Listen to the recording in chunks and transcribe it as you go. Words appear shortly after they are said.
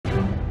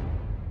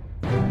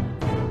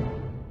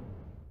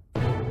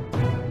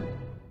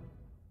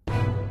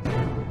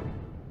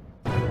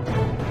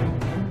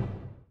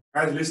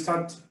Guys, let's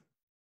start.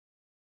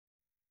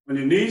 On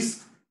your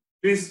knees,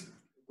 please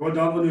go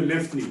down on your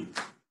left knee.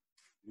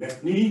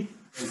 Left knee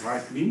and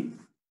right knee.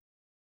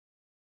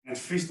 And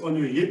fist on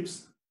your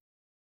hips.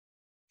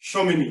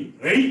 Show me knee.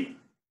 Ready?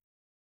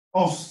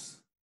 Os.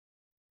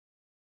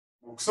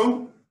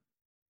 Mokso.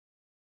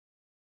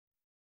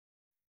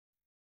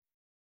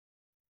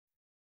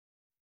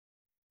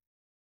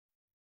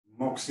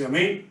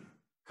 Moksiame.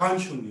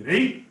 Kanshuni.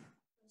 Ready?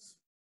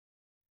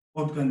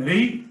 Otkan.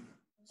 Ready?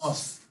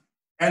 Os.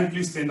 And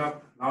please stand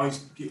up. Now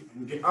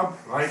get up.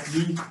 Right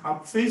knee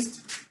up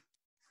fist.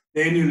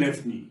 Then your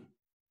left knee.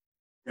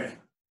 Okay.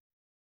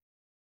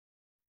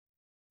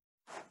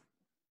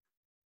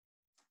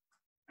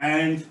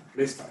 And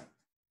let's start.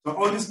 So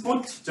on this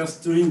spot,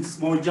 just doing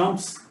small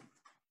jumps.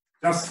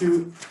 I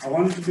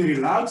want you to be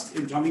relaxed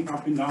and jumping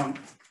up and down.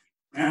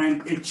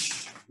 And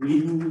each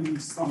knee,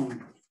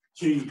 some,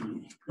 chi,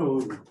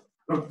 go,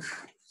 look,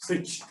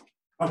 switch,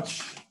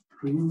 touch,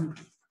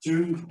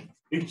 two,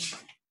 each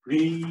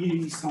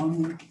knee,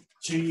 some,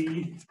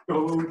 chi,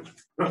 go,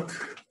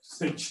 look,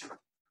 switch,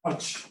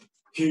 touch,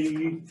 chi,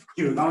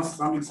 you now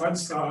coming side to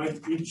side,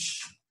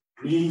 each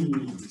knee,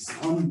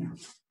 some,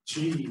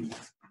 chi,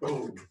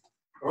 go,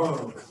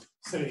 look,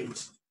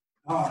 switch,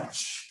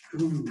 touch,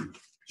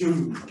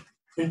 two,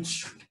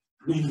 pitch,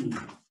 knee,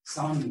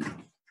 sun,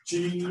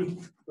 G,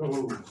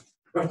 go,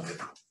 back,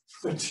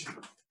 switch,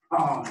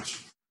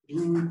 arch,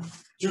 two,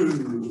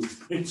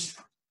 pitch,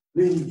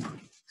 knee,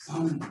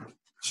 sun,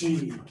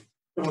 G,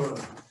 go,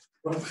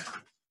 back,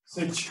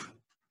 switch,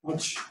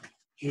 arch,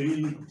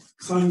 G,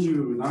 sun,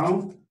 you.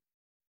 Now,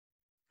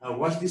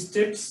 watch these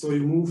steps so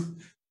you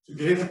move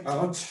together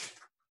out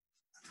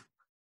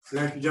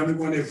like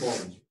jumping on a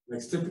board,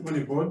 like stepping on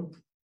a board.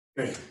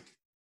 Okay.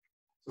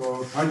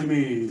 So,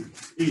 Hajime,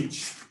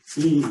 each,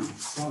 knee,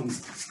 sun,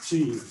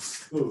 chi,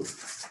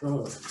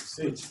 go,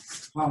 switch,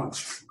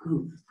 arch,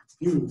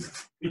 you,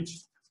 each,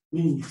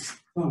 knee,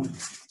 sun,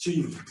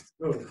 chi,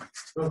 go,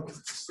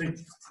 switch,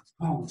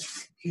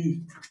 arch,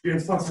 you,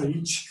 get faster,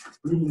 each,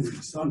 knee,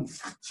 sun,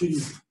 chi,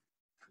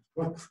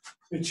 go,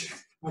 switch,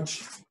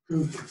 arch,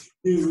 you,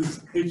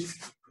 each,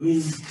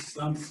 knee,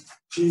 sun,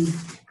 chi,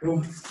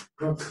 go,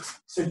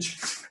 switch,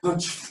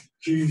 arch,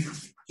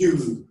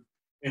 you.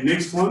 And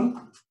next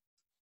one.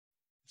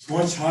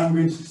 Watch how I'm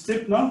going to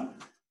step now.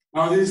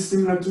 Now this is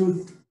similar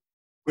to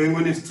going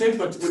on a step,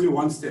 but only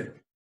one step.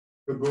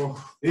 So go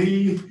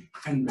A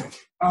and back,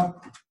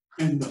 up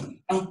and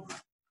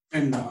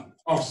down,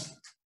 awesome.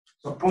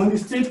 So on the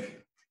step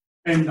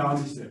and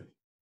down the step.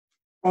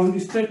 On the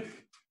step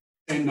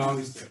and down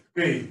the step.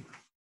 Okay.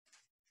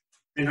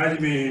 And I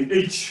mean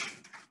H,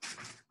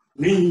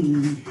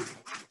 knee,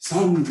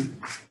 sun,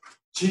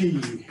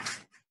 chi,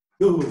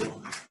 go,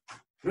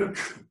 look,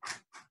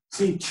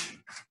 switch,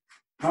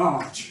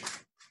 arch,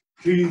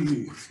 G,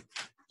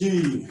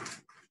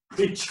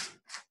 pitch,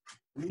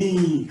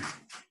 knee,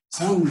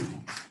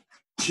 sun,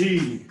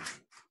 chi,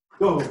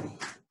 go,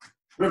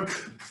 look,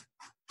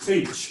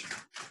 switch,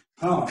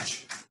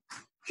 arch,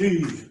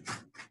 G,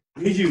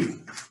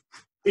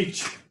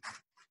 pitch,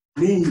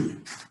 knee,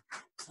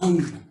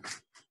 sun,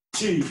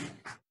 chi,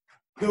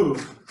 go,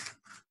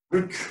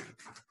 look,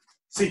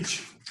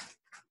 switch,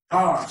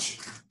 arch,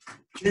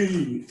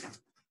 G,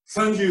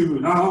 sun, you.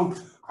 Now,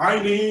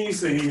 high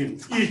knees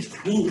and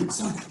each knee,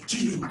 sun,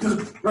 chi,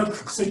 go, look,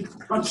 switch,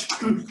 arch,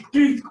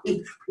 G,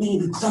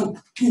 knee,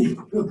 sun, chi,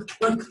 go,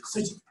 look,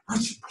 switch,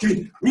 arch,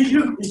 G,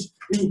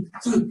 knee,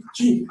 sun,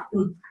 chi,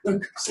 go,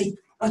 look, switch,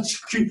 arch,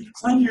 G,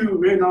 sun, you.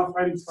 We're now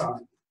fighting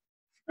side.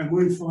 I'm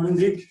going for a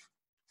leg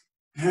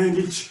and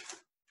each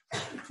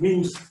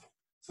knees,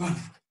 sun,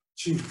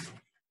 chi,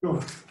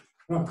 go,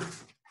 look,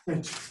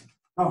 switch,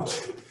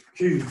 arch,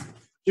 G,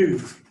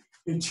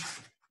 each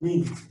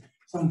knee,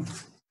 sun,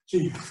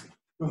 chi,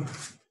 go,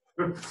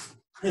 look,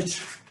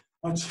 H,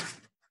 arch,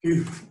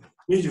 Q,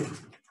 middle,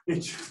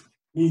 H,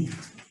 knee,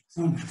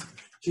 sun,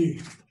 chi,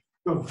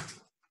 go,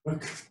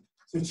 look,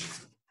 switch,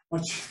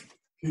 arch,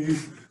 Q,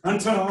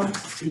 enter,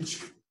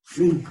 H,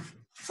 knee,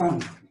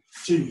 sun,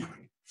 chi,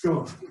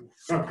 go,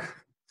 look,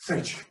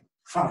 switch,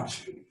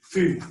 arch,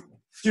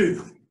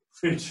 Q,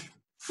 H,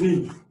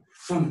 knee,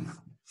 sun,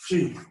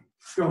 chi,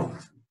 go,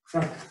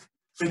 look,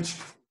 switch,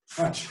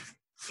 arch,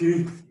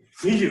 Q,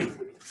 middle,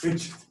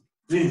 H,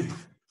 knee,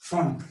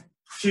 sun,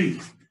 chi,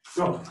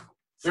 go,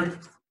 look,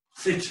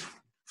 switch,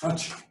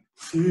 arch,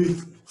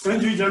 Q,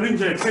 Sensei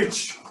challenge,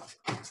 pitch,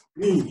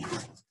 knee,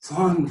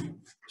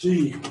 sun,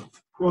 chi,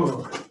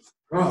 go,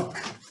 rock,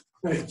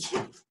 switch,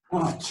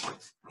 arch,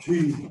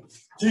 Q,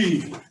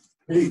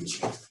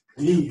 H,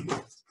 knee,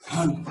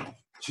 sun,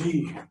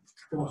 chi,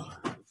 go,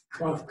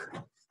 rock,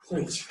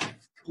 switch,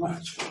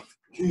 arch,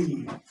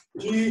 Q,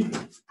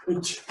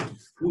 H,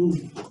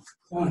 knee,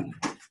 sun,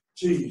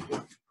 chi,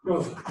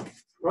 go,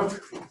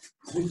 rock,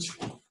 switch,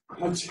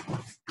 arch,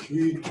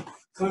 Q,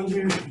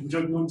 Sensei,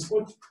 enjoy the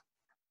spot.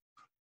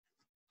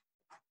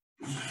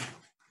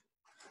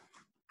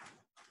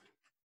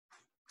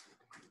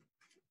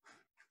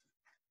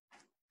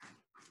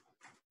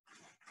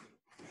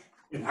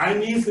 In high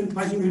knees and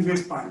punching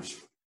reverse punch.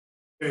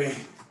 Okay.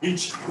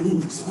 Each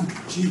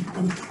thank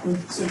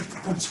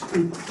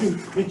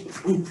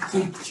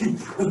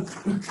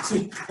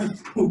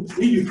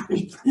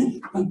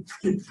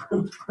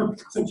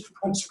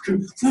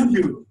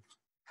you.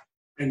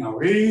 And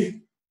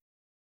away,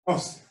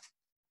 us,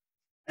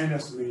 and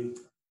as we.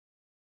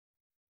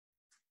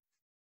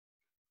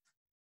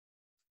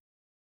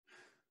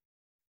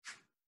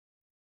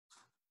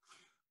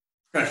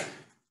 Okay.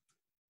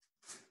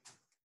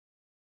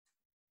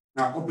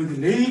 Now open the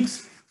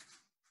legs.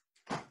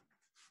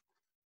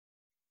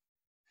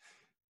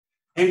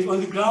 Hands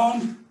on the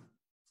ground.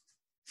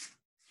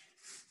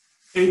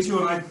 And to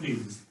your right,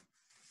 please.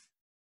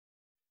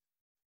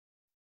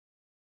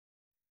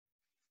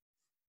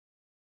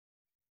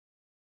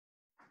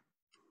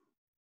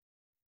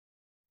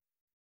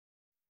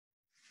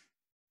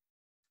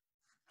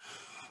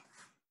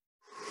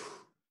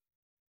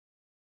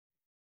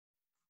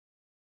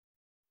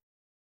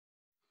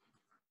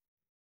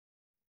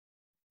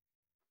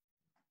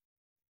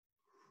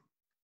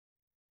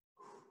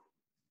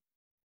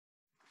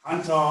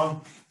 Hands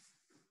on.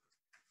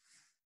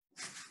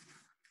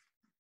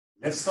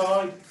 Left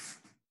side.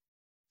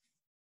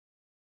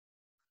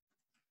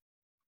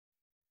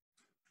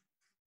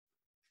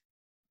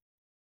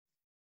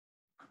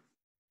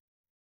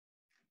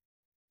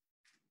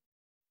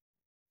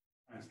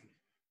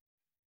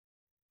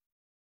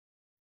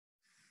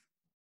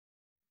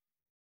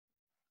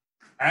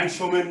 And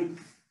showman in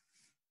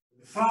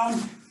the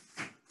front.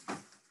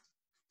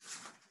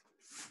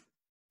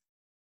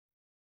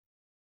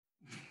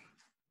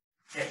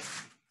 Okay.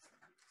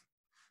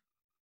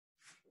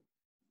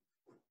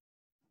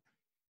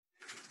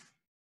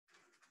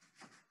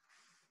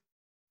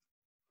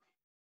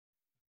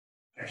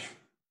 Okay.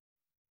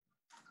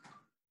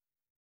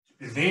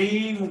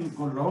 Then we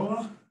go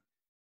lower.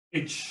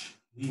 H.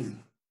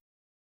 In.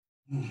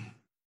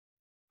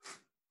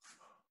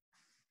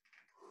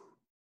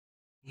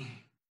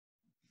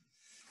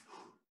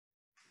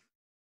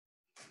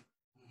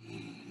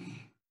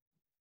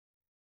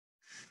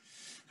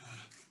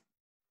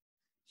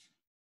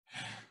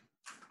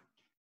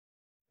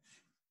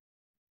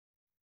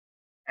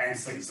 And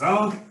face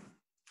out.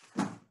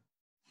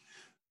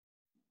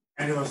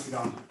 And it was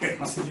down. Okay,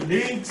 massage your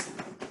legs.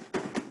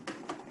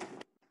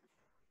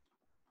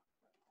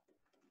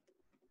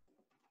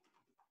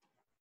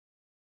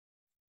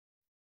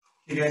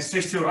 Okay, guys,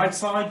 stretch to your right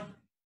side.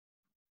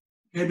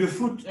 Grab your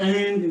foot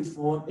and in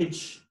forward.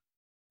 H.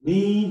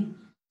 Knee.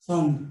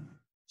 Thumb.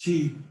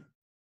 Chi.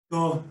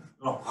 Go.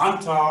 Drop.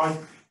 Hand tie.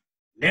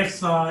 Left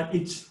side.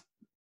 H.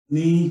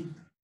 Knee.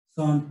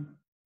 Thumb.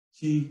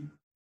 Chi.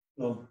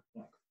 Go.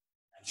 Rock.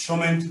 And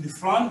showman to the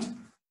front.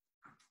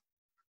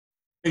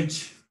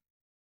 H.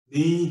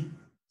 Knee.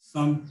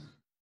 Thumb.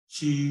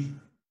 Chi.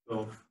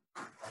 Go.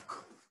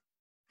 Rock.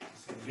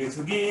 So legs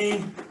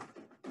again.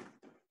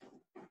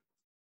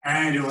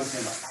 And you will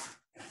stand up.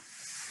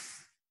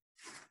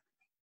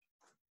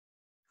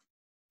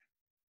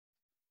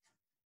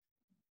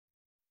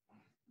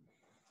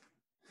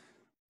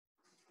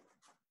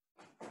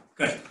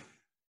 Okay.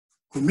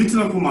 Kumite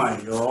no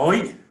kumai.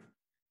 Yoi.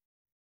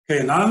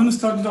 Okay, now I'm going to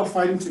start with our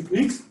fighting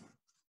techniques.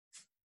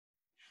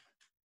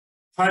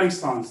 Fighting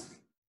stance.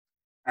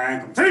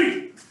 And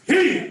 3,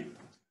 here.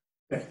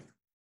 Okay.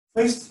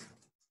 First,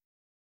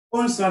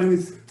 we're starting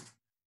with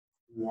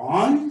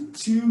 1,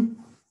 2,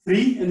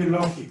 3, and then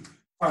low kick.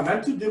 I'd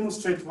like to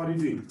demonstrate what you're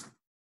doing.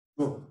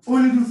 So,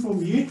 all you do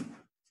from here,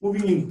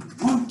 moving in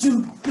 1,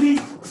 2, 3,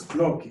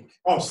 low kick.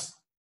 Os.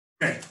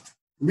 Okay.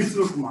 Kumite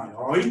no kumai.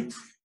 Yoi.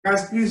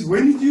 Guys, please,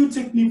 when you do your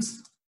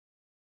techniques,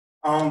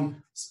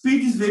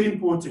 speed is very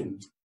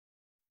important.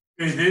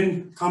 Okay,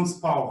 then comes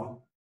power.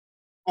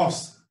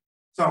 Os.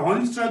 So I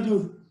want you to try to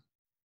do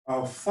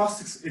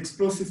fast,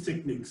 explosive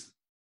techniques.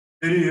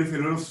 Then you have a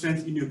lot of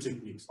strength in your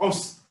techniques.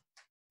 Os.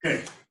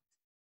 Okay.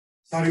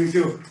 Starting with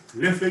your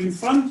left leg in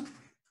front.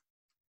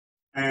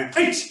 And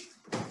H.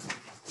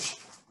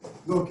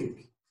 Low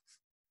kick.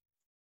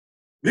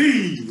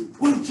 Lee.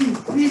 1, 2,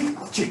 3,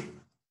 kick.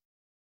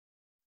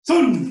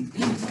 Sun.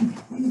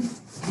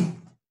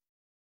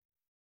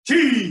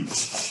 Chi.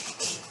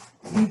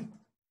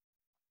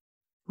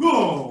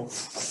 Go.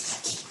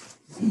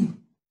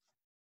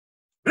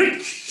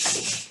 Rick.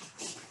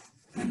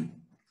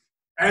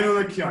 And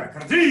another kiai.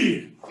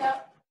 Kati.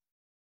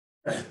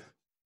 Yeah.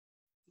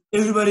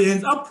 Everybody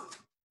hands up.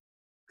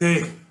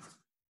 Okay.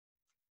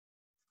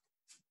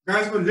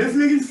 Guys, with left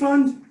leg in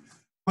front,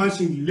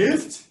 punching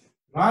left,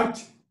 right,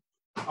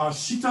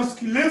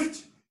 shitaski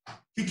left,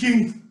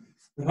 kicking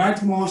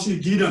right martial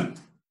Gidan.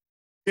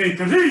 Okay,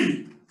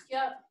 Kati.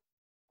 Yeah.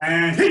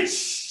 And hit.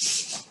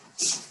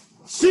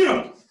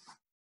 Shira.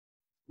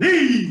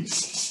 Knee.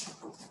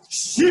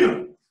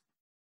 Shira.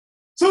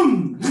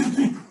 Some.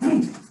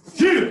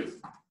 Shira.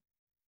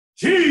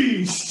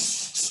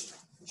 Cheese.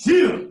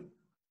 Shira.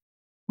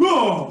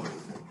 Go.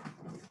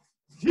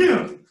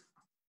 Shira.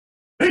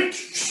 Hit.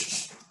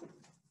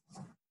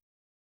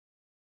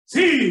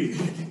 See.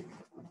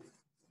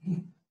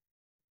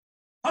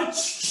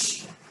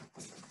 Touch.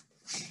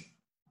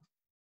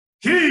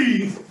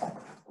 Key.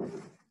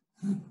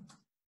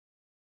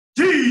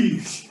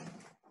 G.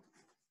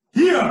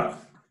 Here.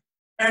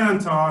 And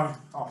untie.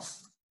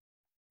 Toss.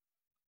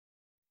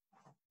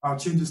 I'll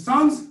change the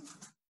stance.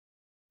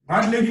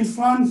 Right leg in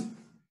front.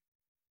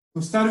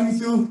 So starting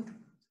with you.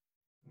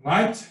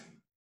 Right.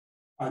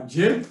 A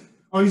jab.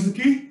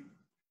 Oizuki.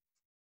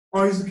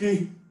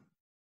 Oizuki.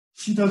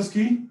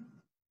 Shitatsuki.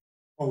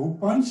 A hook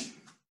punch.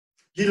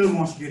 Gidal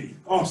moshigiri.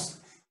 Awesome.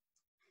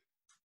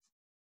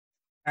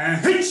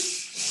 And hitch.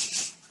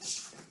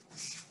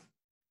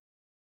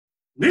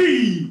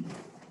 Knee.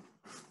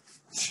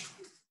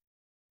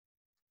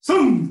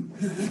 Sum.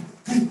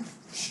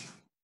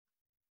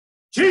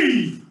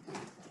 Chi.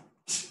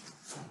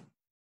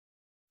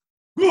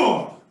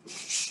 Go.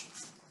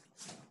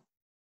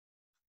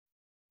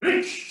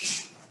 Rick.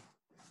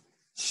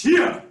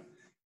 Shia.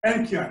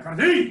 And kia.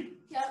 Kardei.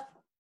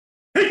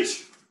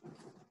 Hitch.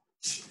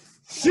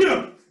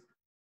 Shia.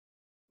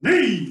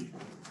 Knee.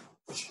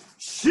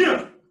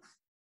 Shia.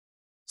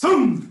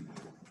 Sum.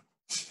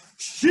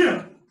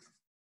 Shia.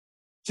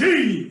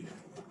 Chi.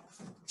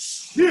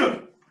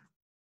 Shia.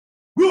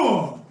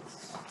 Go.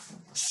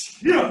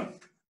 Shia.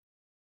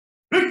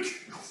 Rick.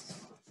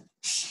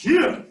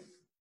 Shia.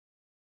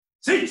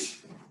 Sit.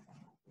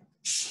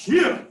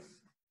 Shia.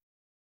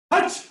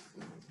 Hutch.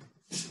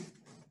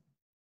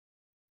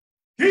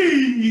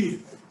 He.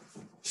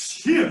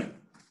 Shia.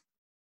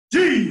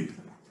 G.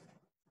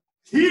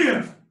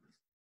 Here.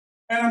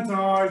 And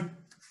tie.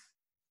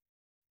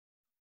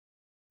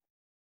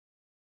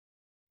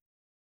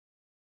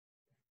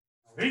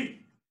 Okay.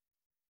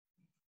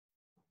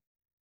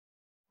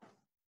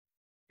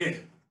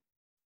 Okay.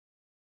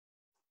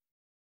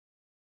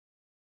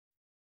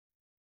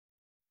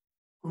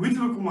 Kumite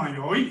no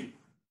kumayoi.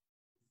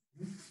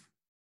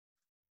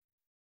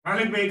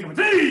 Ralik bake him.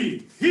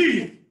 Hey!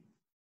 He!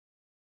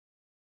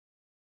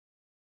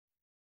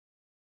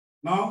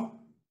 Now,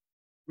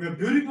 we are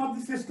building up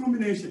the first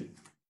combination.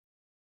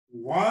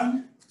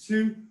 1,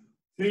 2,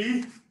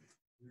 3.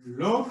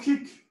 Low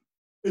kick.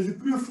 As you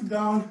put your foot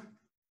down.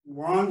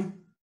 1,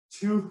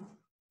 2,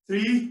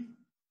 3.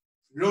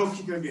 Low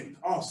kick again.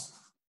 Awesome.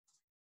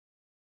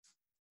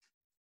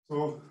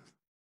 So,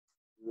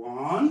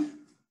 1.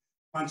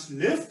 Punch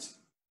left,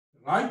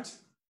 right,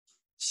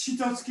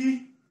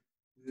 shitatsuki,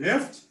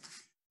 left,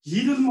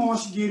 hidden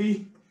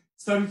moshigiri.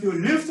 Start with your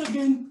left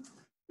again.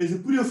 As you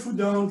put your foot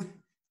down,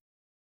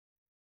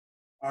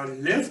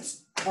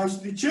 left, punch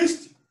the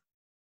chest,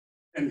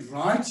 and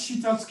right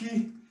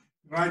shitatsuki,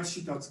 right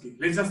shitatsuki.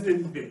 Let's just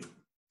end it there.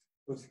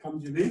 So come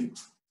to there.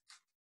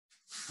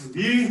 And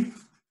here,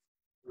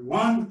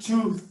 1,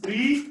 2,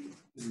 3,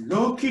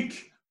 low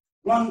kick,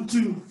 1,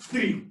 2,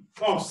 3,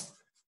 pause.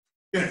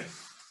 Good.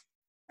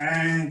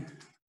 And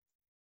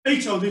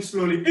H, I'll do it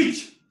slowly.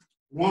 H,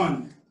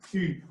 1,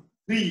 2,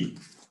 3,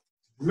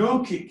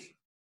 low kick,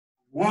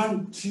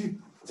 1, 2,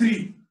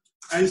 3,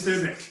 and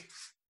stay back.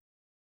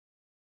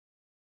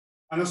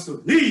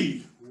 Understood.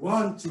 Knee,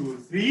 1, 2,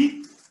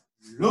 3,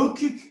 low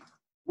kick,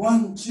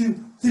 1,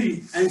 2,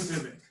 3, and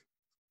stay back.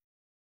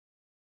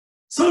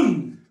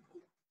 Sun.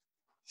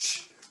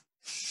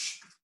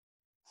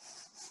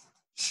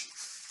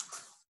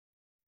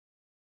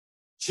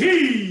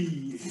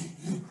 Chi.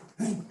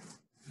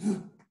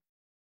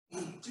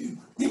 1, 2,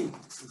 3.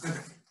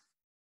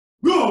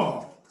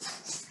 Go.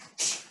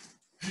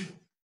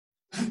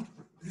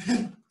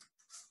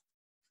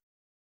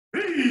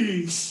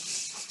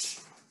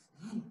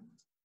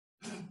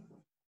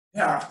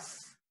 Yeah.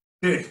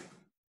 Okay.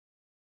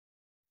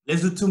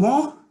 Let's do 2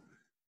 more.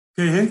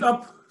 Okay, hands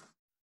up.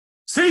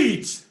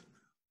 Sage.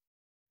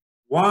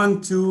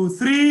 1, 2,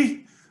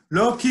 3.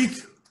 Low kick.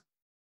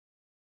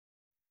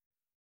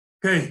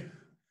 Okay.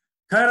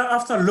 Kaira,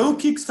 after low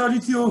kick,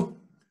 you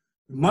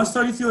must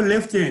start with your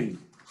left hand.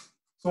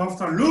 So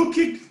after low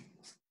kick,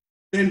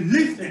 then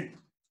left hand.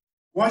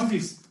 Watch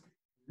this.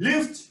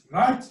 Left,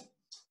 right,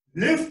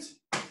 left,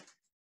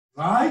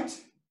 right,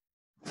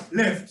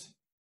 left,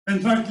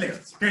 and right,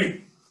 left.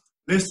 Okay.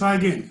 Let's try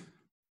again.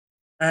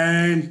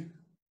 And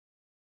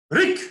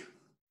Rick.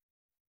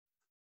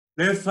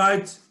 Left,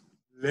 right,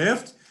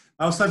 left.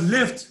 Now start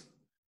left.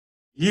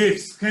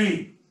 Yes.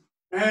 Okay.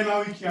 And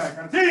now we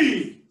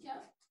carry. Yeah.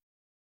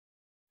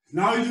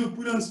 Now you do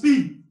put on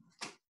speed.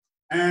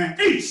 And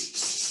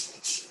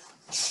H.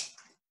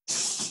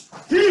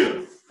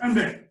 Here and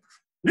there.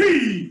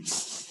 Knee.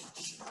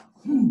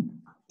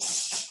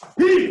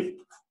 Here.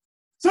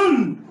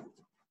 Sun.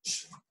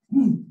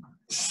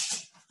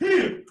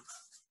 Here.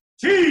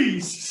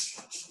 Cheese.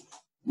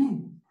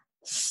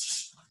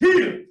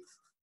 Here.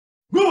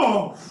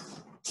 Go.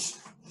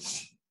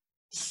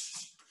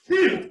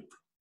 Here.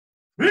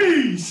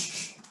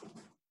 Reach.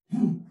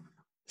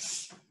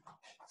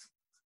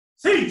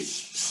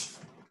 Six.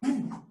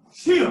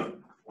 Here.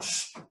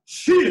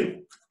 Here.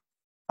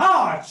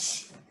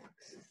 Arch.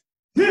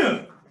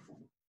 Here.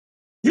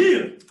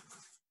 Here.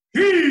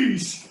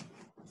 He's.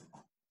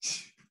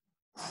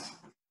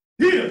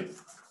 Here.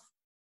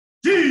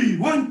 G.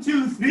 1,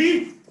 2,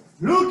 3.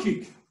 Low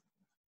kick.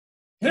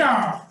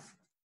 Here.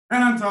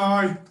 And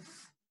untie.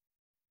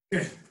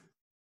 Okay.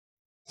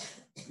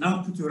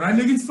 Now put your right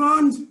leg in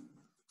front.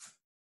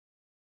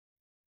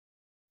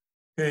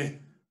 Okay.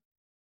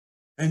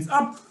 Hands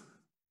up.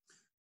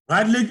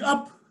 Right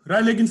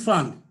leg in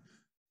front.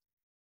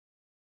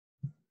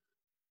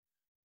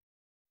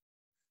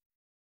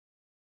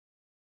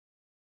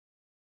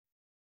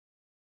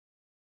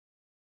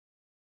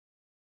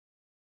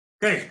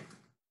 Okay.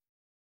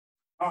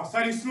 Now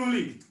starting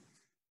slowly.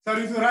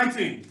 Starting with the right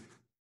hand.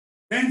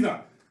 Hands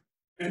up.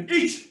 And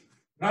each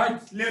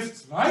right,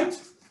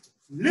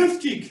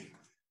 left kick,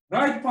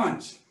 right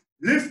punch,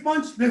 left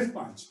punch,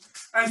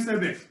 and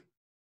step back.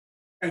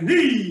 And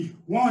knee,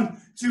 1,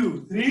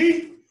 2,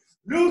 3,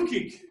 low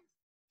kick,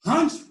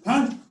 punch,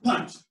 punch,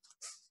 punch.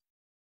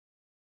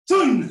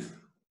 Turn.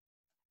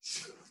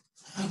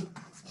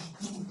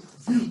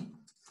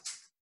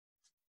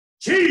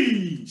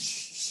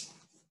 Cheese.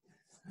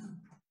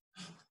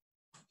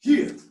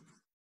 Here.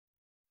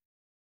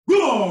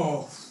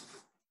 Go.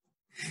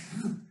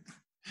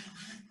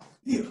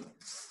 Here.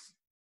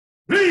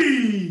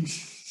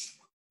 Reach.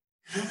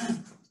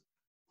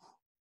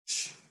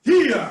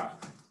 Here.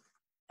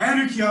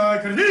 And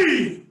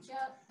you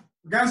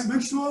guys,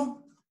 make sure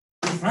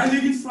your right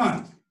leg in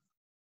front.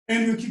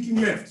 And you're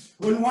kicking left.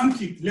 Only one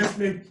kick, left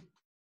leg.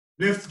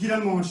 Left, get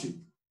on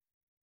motion.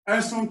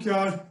 And son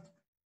car.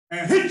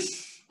 And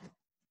hitch.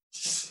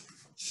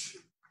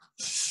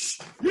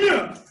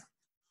 Here.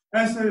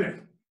 And stay back.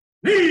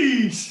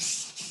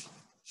 Reach.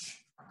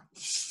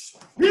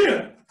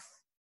 Here.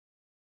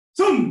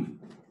 Some.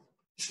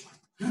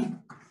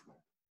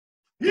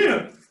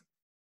 Here.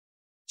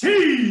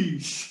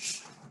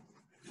 Cheese.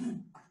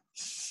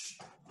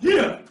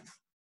 Here.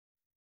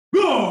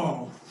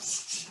 Go.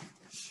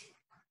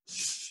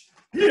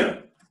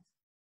 Here.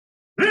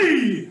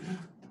 Three.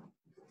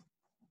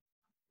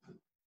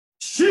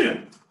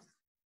 Here.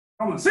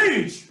 Come on,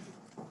 sage.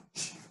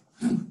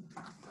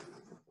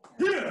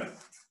 Here.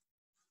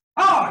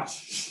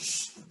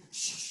 Arch.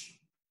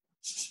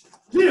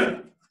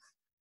 Here.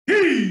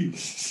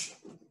 Geesh.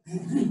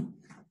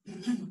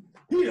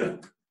 Here.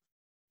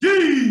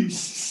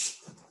 Geesh.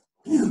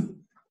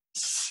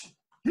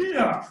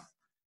 Here.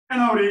 En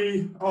nou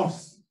die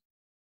os.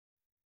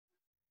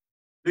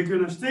 We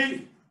kunnen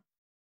stay.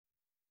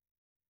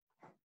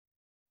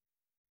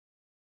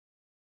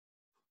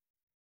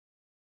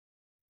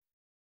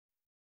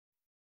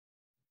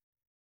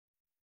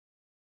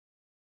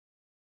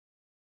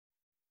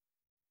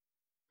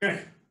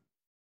 Okay.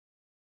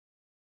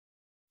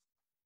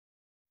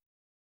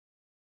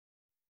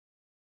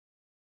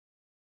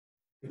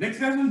 The next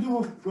guys will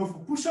go for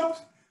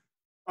push-ups.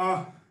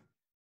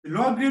 The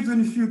lower grades,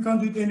 and if you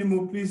can't do it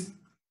anymore, please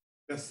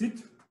just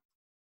sit.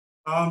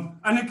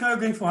 Annika,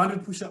 going for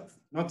 100 push-ups,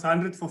 not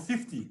 100 for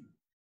 50.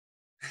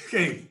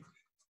 Okay,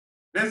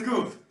 let's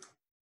go.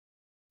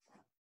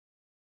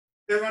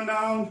 Everyone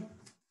down.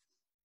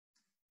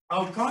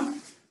 I'll count.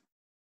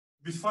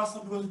 A bit faster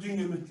because we're doing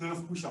a lot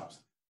of push-ups.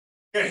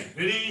 Okay,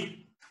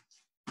 ready?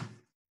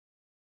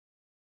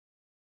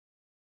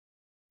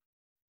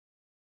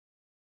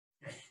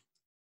 Okay.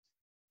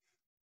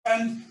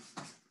 And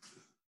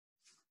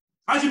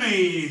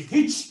Hajime,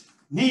 hitch,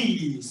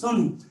 knee,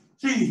 sun,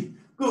 chi,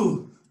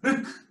 go,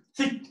 look,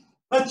 sit,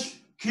 touch,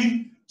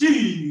 ki,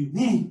 ji,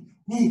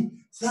 knee,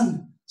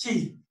 sun,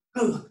 chi,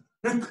 go,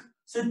 look,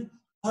 sit,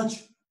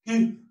 touch,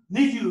 ki,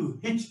 knee, you,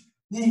 hitch,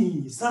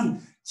 knee,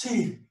 sun,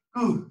 chi,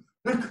 go,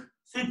 look,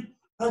 sit,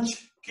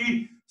 touch,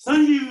 ki,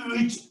 sun, you,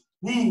 hitch,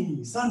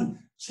 knee, sun,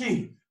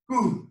 chi,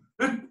 go,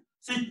 look,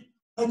 sit,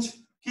 touch,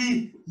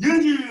 ki,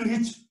 you,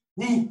 hitch,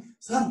 knee,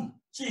 sun,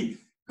 chi,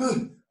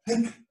 go,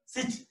 look,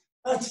 sit,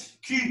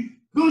 touch, ki,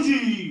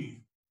 guji.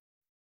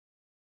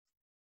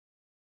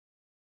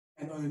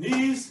 And on your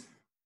knees.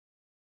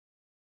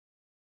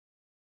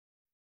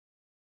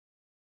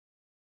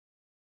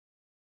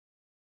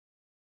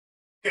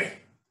 Okay.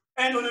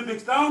 And on your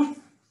backs down.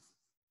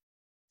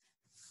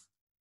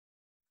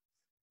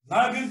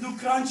 Now we're going to do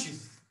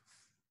crunches.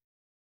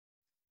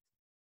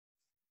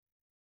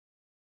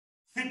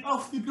 Feet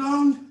off the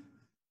ground.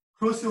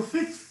 Cross your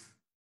feet.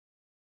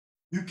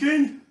 You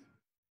can,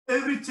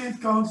 every 10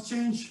 count,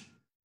 change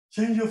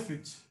your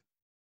feet.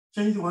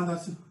 Change the one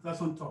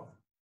that's on top.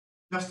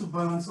 Just to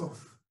balance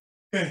off.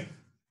 Okay.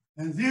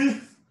 And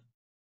then,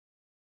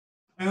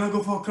 and I'll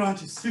go for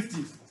crunches.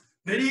 50.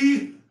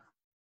 Ready?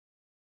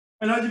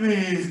 And I'll do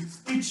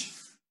each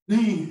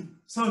knee,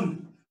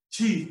 sun,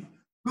 chi,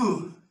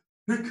 go,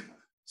 rick,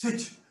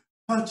 sit,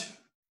 touch,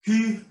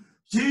 ki,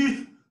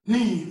 ji,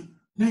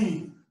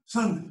 knee,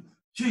 sun,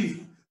 chi,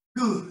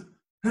 go,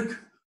 rick,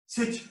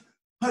 sit,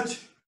 touch,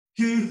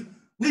 ki,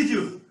 need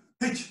you,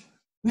 hitch,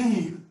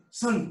 knee,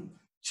 sun,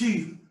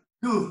 chi,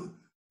 go,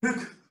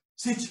 rick,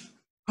 sit,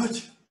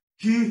 touch,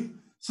 ki,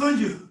 sun,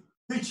 you,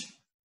 hitch,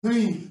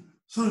 knee,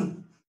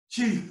 sun,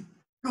 chi,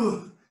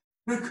 go,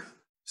 rick,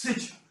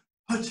 sit,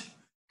 touch,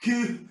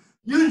 ki,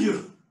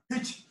 you,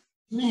 hitch,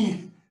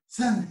 knee,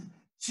 sun,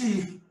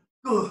 chi,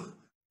 go,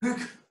 rick,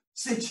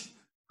 sit,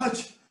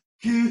 touch,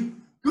 ki,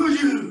 go,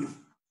 you.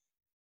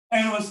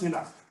 And one stand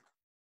up.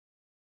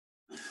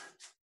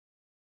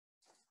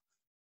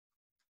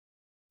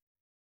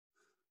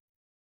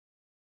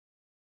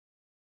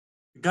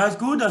 You guys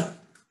good?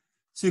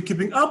 So you're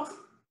keeping up?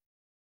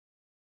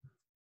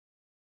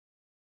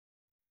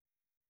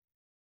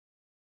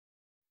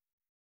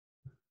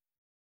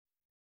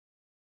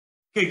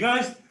 Okay,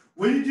 guys,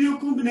 when you do your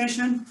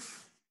combination,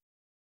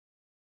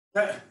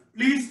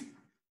 please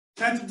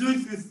try to do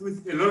it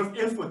with a lot of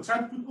effort. Try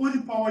to put all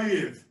the power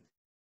you have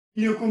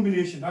in your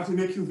combination. That will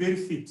make you very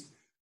fit.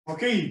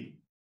 Okay.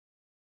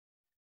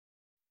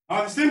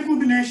 Now the same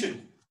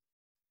combination.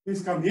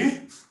 Please come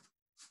here.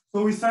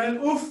 So we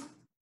started off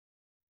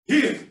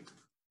here.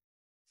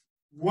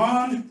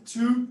 1,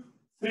 2,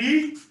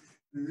 3.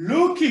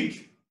 Low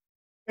kick.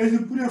 As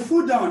you put your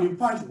foot down, you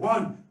punch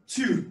 1,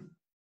 2,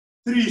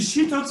 3.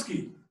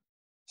 Shitotsuki.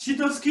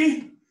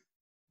 Shitotsuki.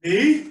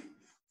 A.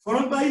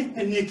 Followed by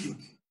a knee kick.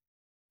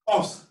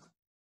 Awesome.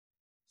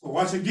 So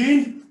once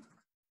again,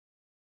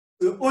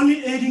 we're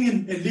only adding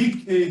in a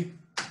leg, a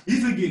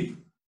hizagiri.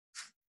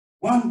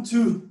 1,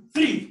 2,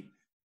 3.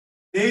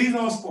 There is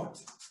our spot.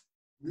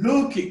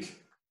 Low kick.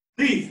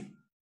 3.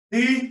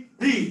 3.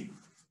 3.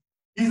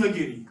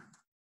 Hizagiri.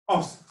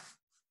 Awesome.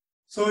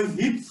 So it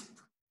hits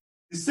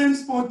the same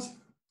spot.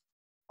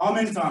 How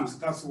many times?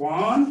 That's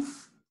 1.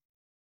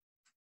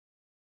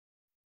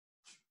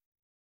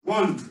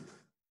 1,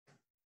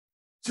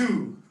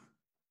 2,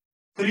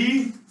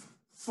 3,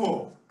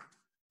 4.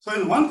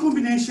 So in one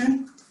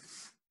combination,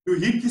 you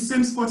hit the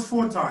same spot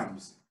 4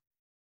 times.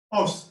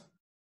 Awesome.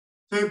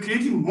 So you're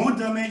creating more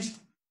damage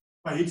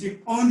by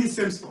hitting on the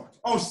same spot.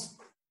 Awesome.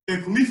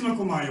 Okay, Kumite no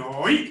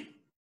komayo.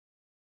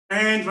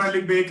 And right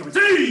leg back.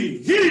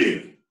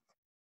 Here.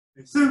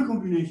 The same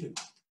combination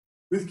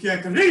with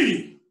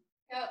Kiakari.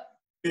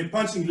 Okay,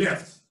 punching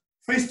left.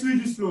 Face to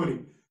you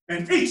slowly.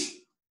 And each.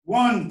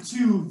 1,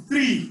 2,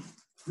 3.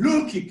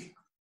 Low kick.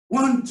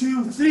 1,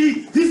 2,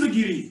 3.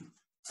 Hizagiri.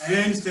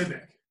 And step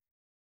back.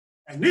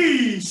 And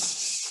knee.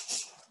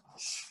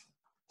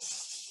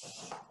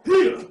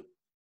 Here.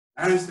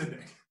 And step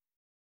back.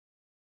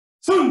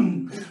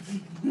 Sun.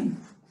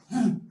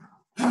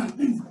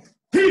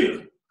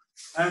 Here.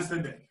 And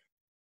step back.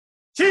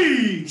 Chi.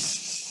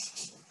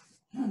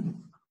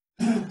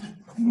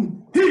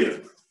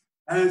 Here.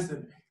 And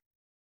step back.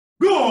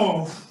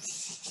 Go.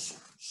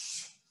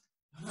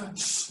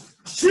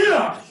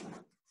 Here.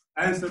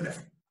 And step back.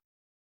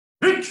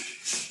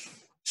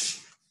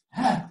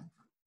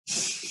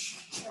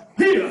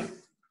 Here.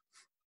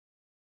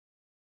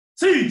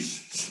 See.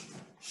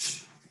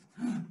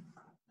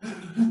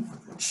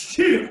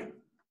 Here.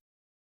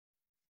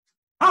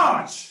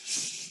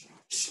 Arch.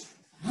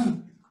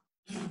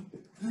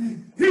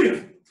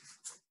 Here.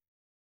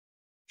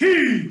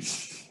 Here.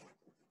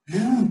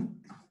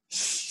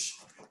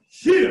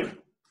 Here.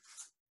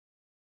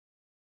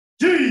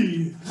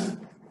 G.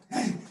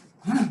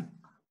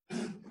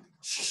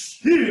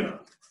 Here.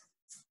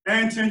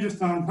 And change your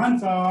stand. Hand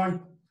side.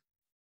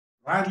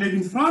 Right leg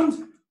in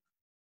front.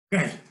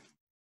 Okay.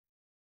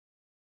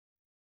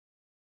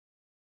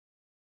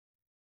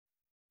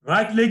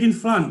 Right leg in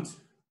front.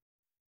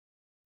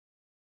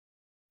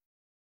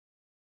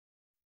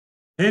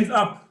 Hands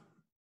up.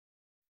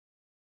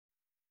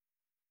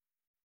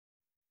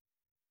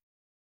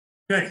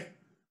 Okay.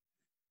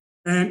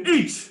 And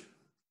each.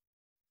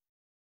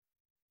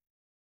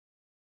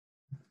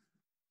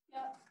 Yeah.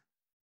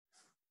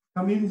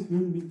 Come in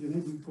with the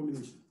next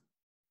combination.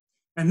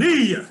 And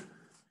knee. Yeah.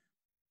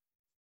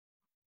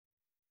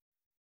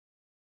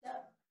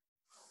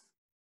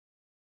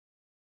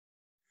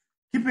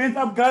 Keep your hands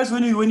up, guys.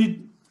 When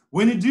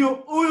you do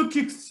your oil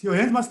kicks, your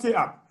hands must stay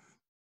up.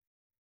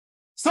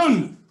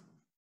 Sun.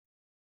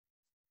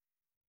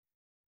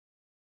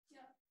 Yeah.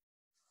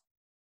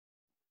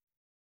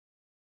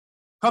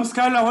 Come,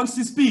 Skylar, wants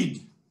the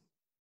speed.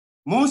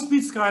 More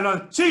speed,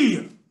 Skylar.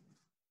 Chi.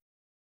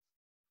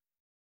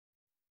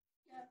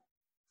 Yeah.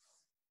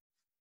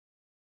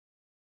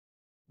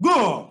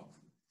 Go.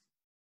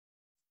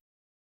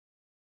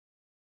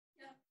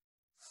 Yeah.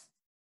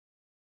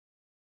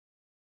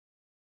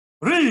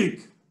 Rick.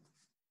 Yeah.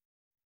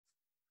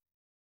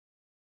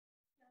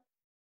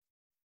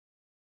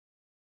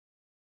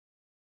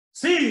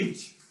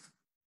 Siege.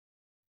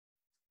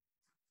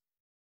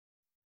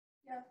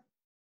 Yeah.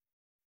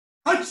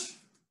 Hutch.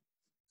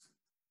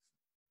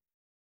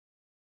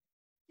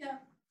 Yeah.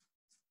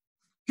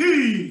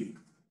 Key.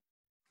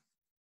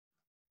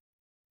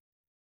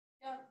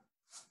 Yeah.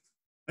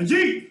 And G.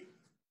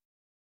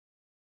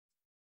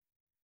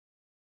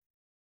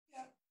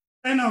 Yeah.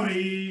 And now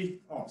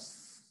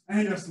os.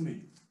 And just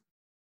me.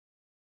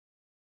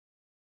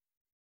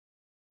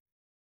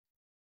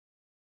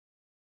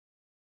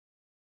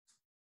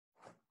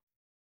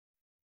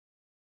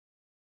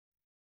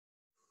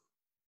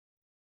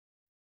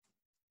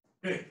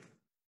 Okay.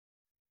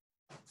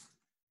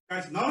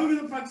 Guys, now we're going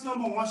to practice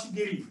on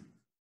Mawashigiri.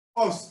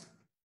 Os.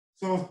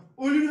 So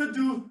all you're going to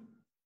do,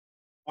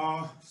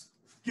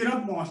 get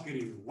up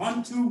Mawashigiri.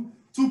 1, 2,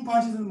 2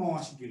 punches in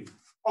Mawashigiri.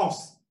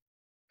 Os.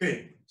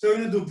 Okay. So we're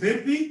going to do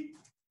Bepi,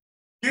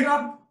 get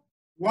up,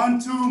 1,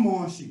 2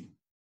 Mawashi.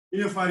 In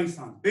your fighting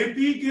stance.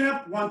 Bepi, get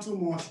up, 1, 2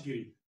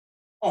 Mawashigiri.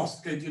 Os.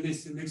 Okay, do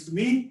this next to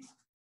me.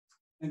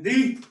 And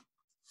then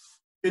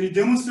Can you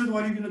demonstrate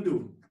what you're going to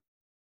do?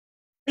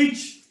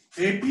 H,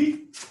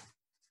 baby.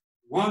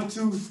 1,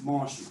 2,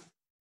 marching.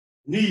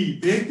 Knee,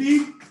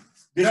 baby.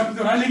 Get up with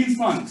the right leg in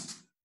front.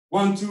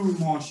 1, 2,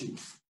 marching.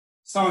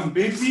 Sound,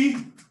 baby.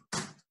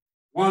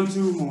 1,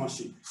 2,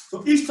 marching.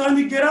 So each time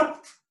you get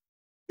up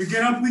with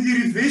your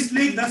reverse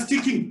leg that's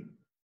kicking.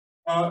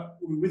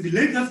 With the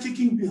leg that's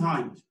kicking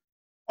behind.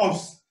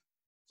 Off.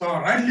 So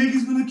our right leg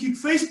is going to kick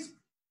first.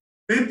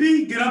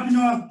 Baby, get up in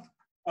a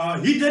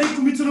hidari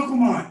kumite no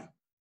komai.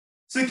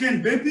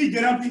 Second, baby,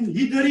 get up in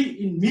hidari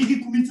in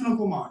migi kumite no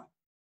komai.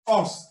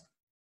 Off.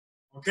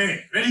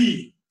 Okay,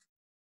 ready.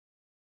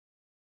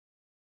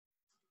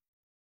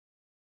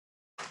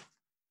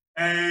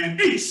 And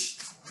each,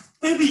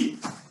 baby.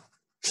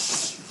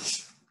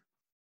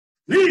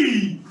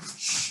 Knee.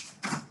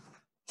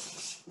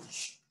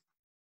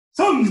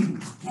 Some.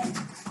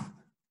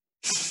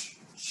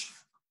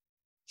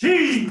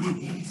 Chi.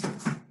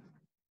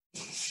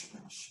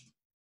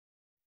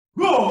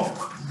 Go.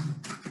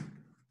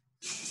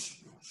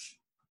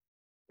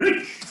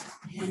 Rick.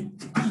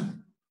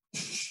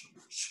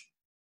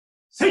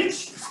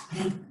 Sage.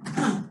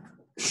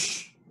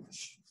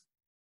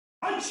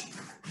 Punch.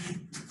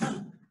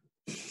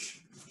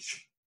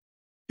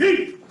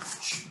 Kick.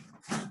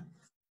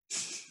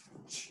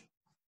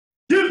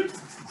 Dip.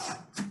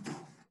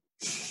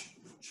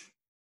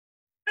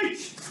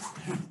 H.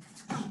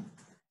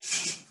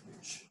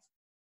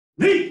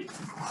 Knee.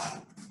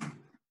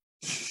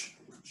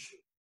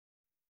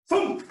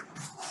 Thump.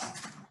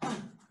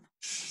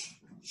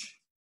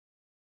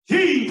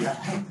 Key.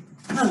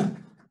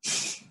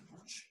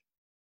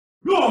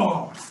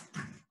 Go.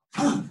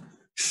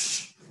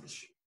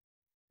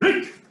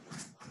 Rick.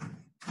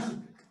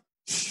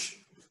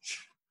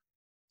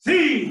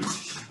 Siege.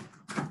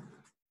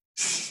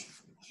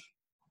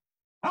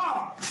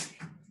 Ah.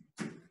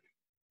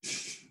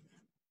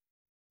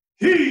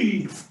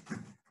 He.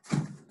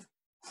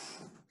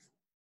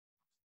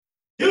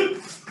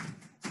 You.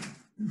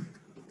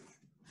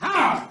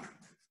 Ha.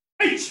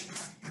 H.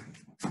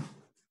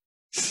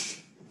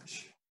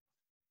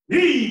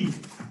 Knee.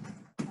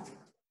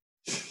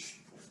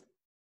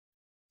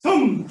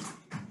 Thumb.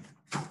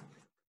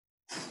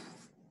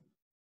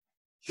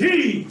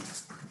 He.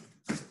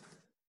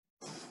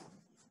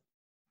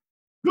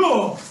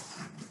 Go.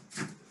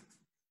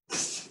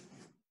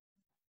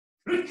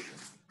 Rick.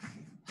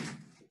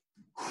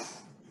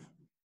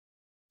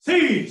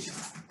 Siege.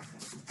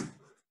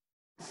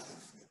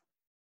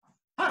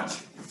 Hatch.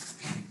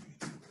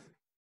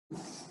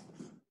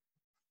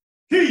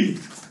 He.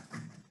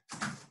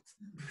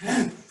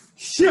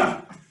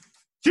 Shia.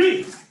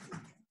 Chi.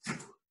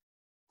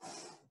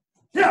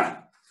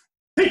 Yeah.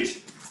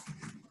 Hitch.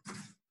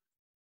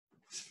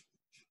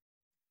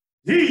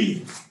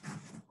 He.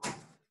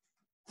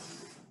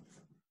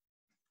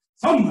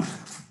 Thumb.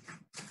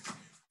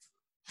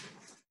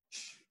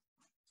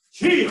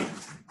 Here.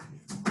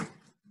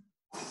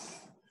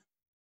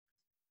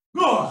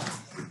 Go.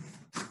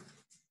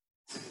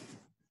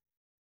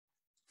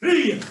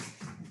 Three.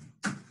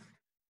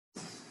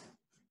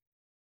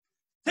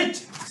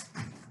 Hit.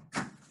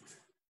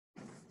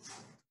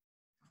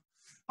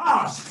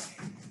 Pass.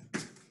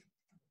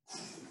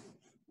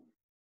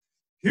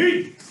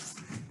 Hit.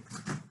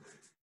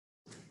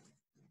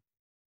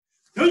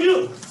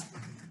 You.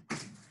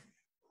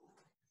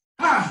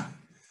 Ah.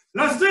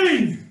 Last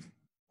thing.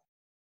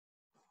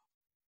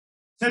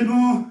 Send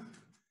more.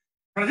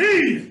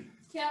 Ready.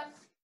 Yep.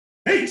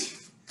 Hit.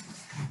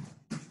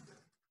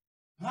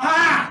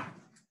 Ah.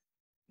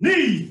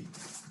 Knee.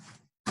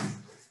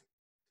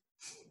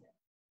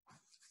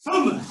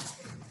 Thumb.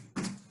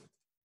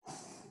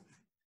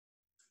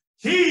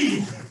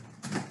 Key.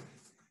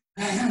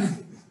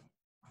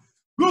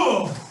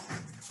 Go.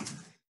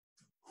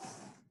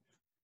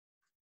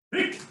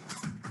 Rick.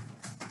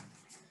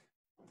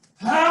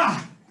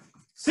 Ah.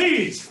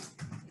 Siege.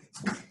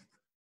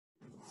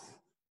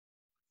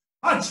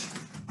 Punch.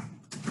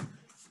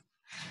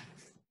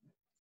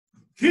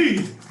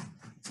 Key.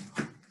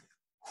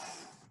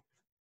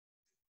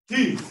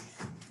 Key.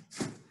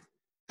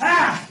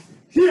 Ah.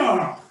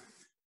 Here.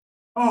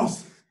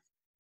 Off.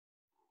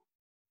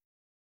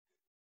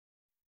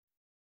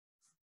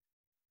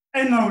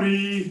 And now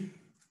the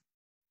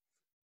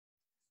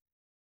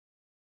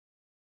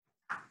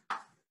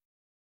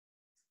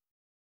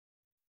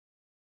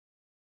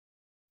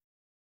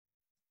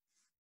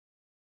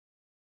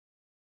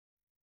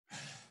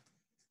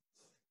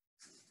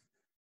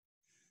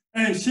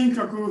and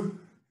Shinkaku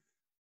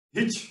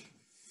hitch.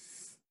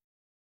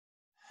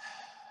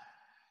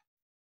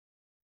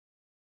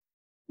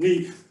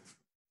 Knee.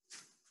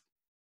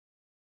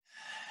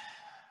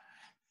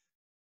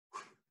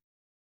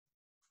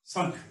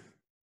 Sun.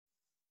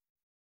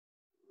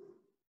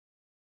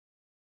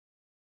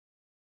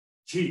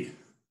 G.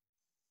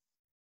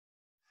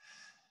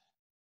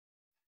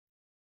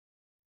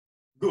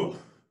 Go.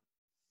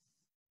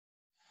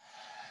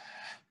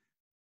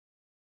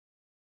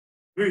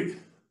 Breathe.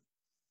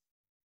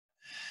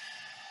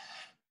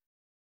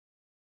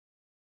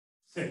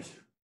 Sit.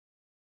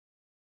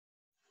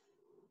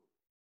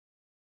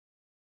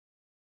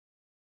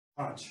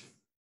 Touch.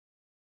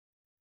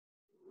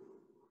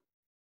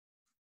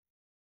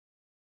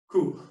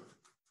 Cool.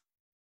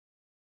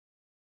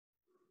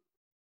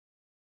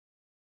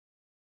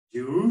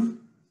 You.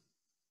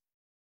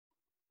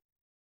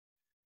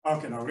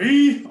 Okay, now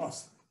ready?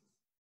 Awesome.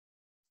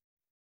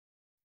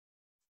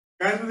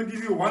 Guys, I'm going to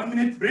give you a 1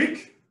 minute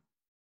break.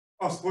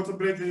 Awesome, water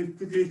break, then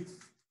quickly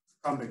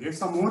come back. Get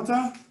some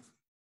water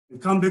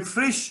and come back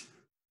fresh.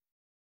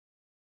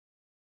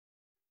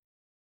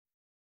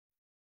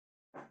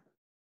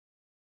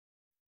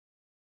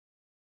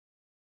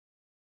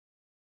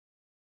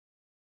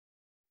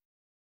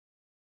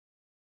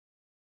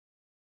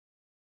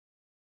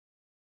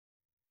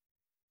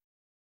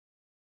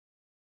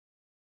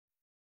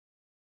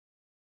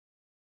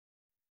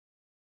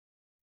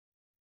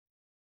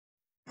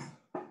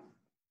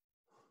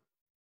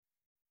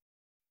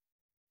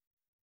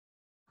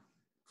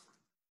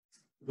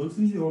 Don't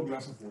finish the whole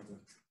glass of water.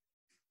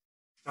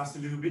 Just a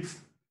little bit.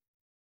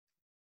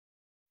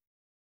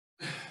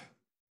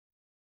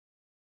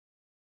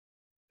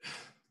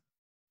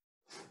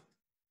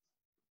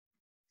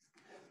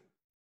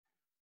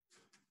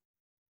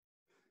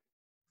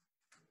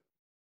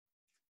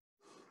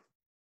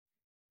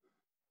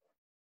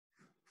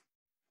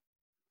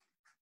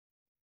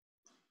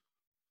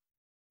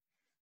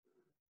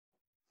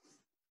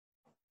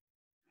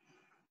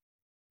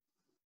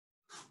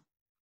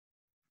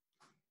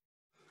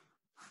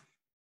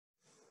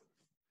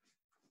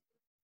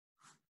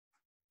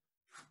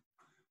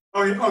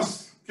 Okay,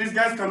 us. Please,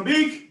 guys, come back.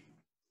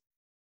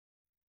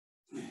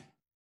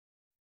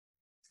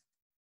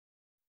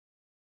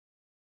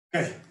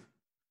 Okay.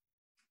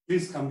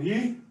 Please come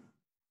here.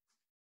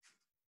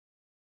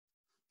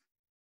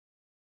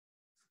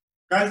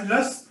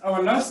 Guys,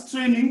 our last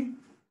training,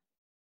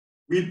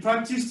 we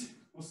practiced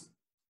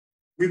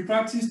the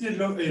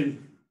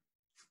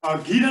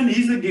Giran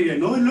is a Giran.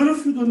 No, a lot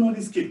of you don't know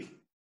this kick.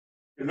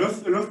 A lot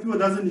of people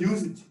doesn't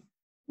use it.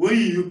 Where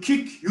you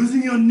kick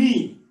using your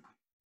knee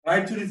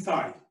right to the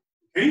thigh.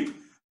 Okay?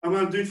 I'm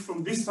going to do it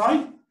from this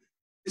side.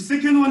 The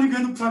second one you're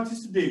going to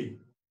practice today,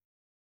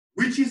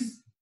 which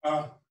is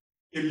a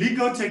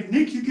legal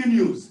technique you can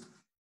use.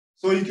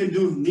 So you can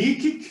do knee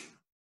kick.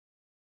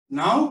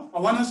 Now, I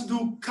want us to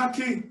do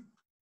kakato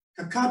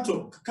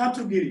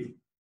giri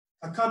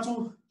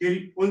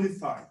on the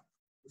thigh.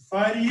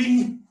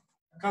 Firing,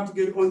 kakato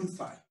giri on the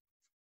thigh.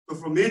 So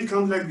from here it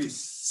comes like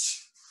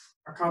this.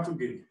 Kakato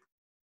giri.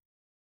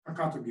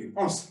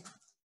 Awesome.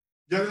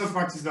 Just going to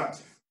practice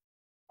that.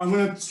 I'm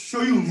going to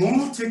show you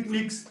more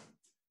techniques,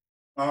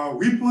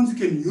 weapons you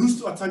can use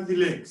to attack the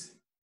legs.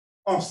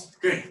 Awesome.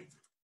 Okay.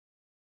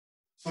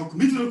 So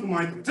Kumite no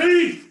Kumite.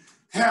 3,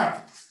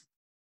 here.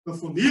 So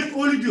from here,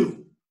 all you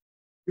do,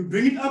 you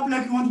bring it up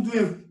like you want to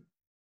do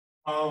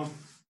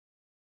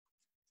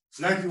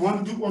like you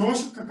want to do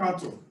Oroshi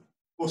Kakato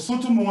or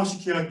Soto Mowashi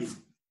Kiagi.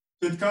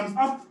 So it comes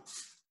up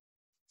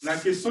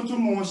like a Soto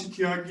Mowashi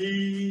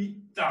Kiagi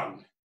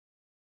down.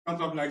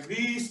 Comes up like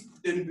this,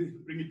 then you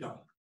bring it down.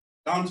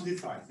 Down to the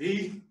thigh,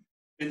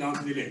 and down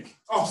to the leg.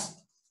 Awesome.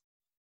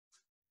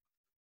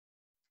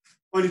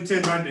 On the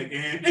 10 right leg,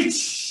 and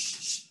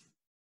H.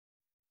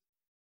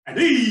 And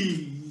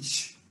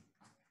H.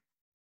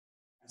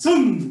 And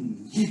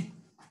some.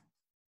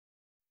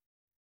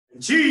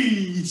 And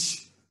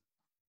cheese.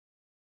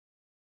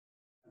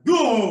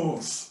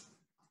 Goes.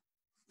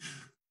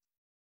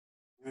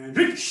 And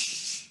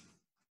rich.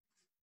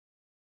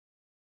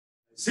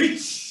 And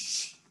six.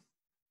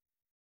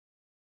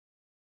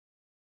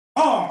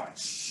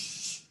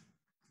 Arch.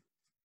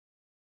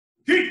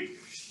 Kick.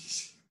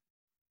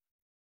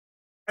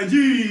 And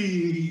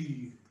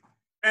G.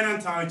 And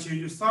untie, change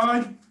your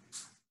side.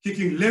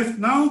 Kicking left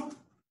now.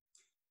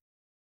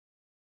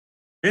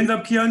 Hands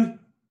up, Kian.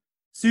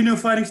 Senior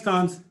fighting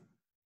stance.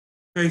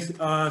 Okay,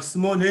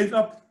 small hands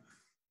up.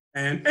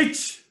 And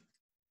H.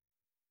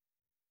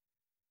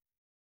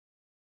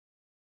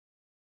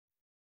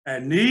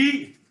 And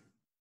knee.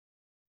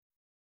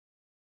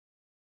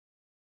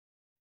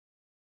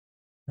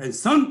 And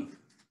sun.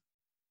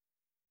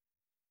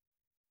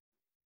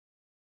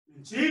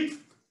 And cheek.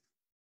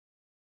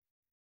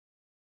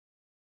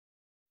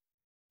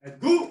 And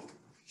go.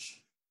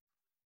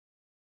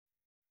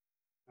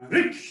 And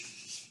Rick.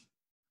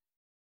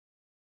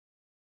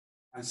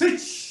 And sit.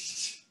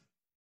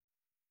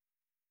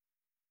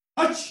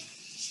 Touch.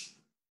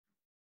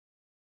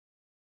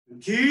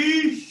 And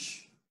key.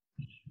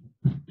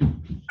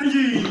 And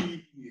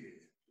G.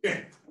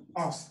 Okay,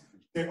 awesome.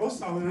 Okay,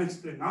 also I will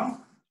explain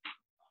now.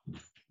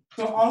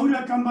 So I will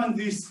accompany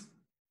this.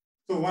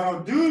 So what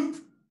I'll do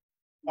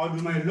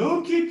my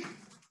low kick,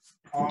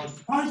 I'll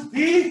punch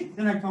there,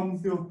 then I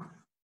come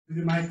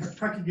with my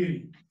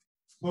kakigiri.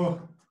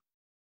 So,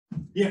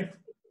 yeah,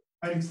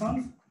 fighting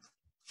stance.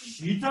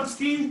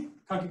 Shitatsuki,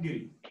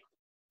 kakigiri.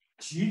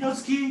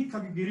 Shitatsuki,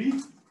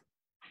 kakigiri.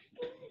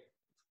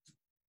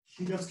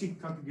 Shitatsuki,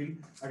 kakigiri.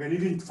 I can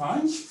even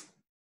punch.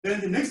 Then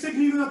the next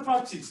technique we're going to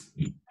practice,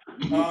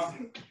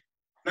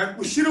 like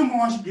Ushiro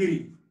Mowashi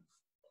Giri,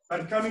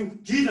 but coming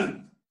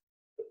Jidan.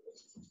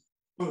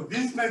 So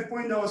this is my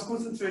point I was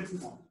concentrating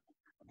on.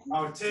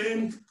 I'll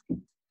turn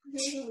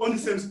on the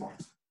same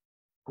spot.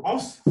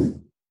 House.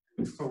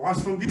 So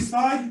once from this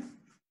side,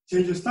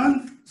 change your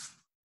stand.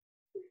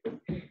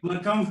 I'm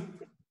gonna come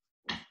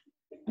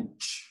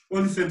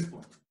on the same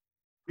spot.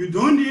 You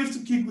don't have to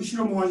kick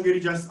Ushiro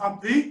Mohashigiri just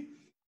up there. You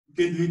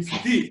can do it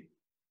there.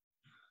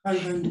 And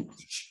then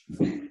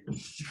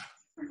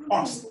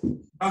pass.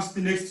 That's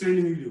the next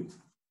training we do.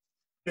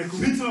 The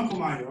Kumite no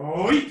command.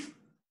 Oi.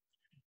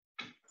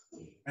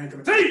 And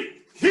come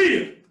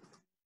here.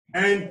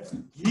 And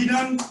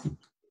Hidan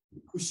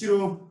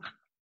Ushiro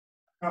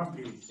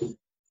Kapugiri.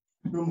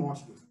 No more.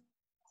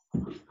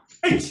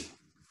 H.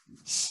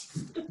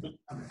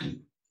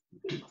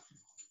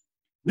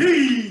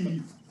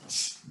 Knee.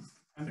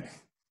 And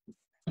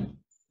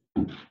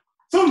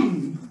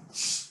thumb.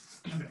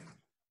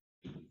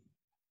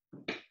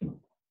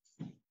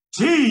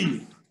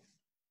 G.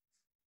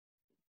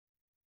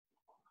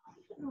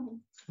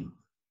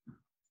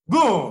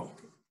 Go.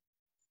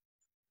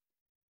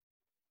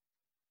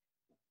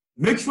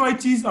 Make sure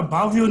it is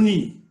above your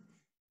knee.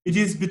 It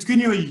is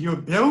between your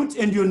belt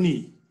and your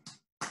knee.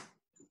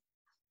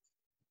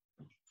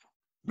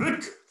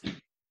 Break.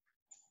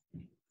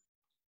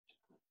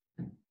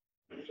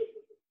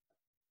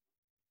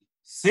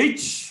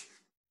 Sage.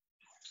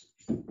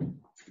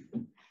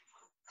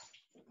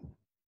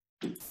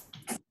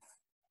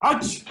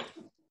 Arch.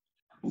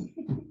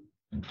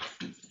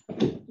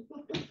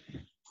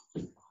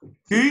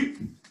 Key.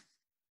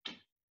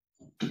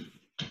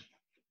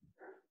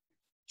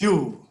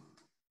 Q.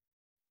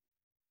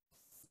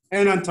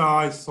 And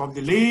untie, swap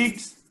the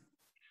legs.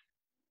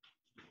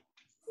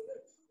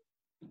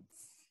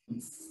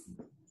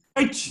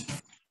 H.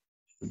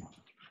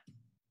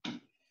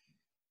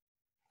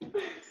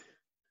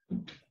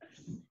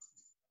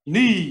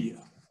 Knee.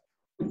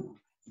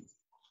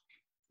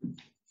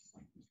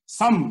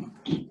 Thumb.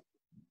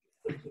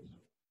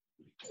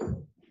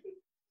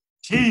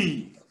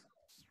 T.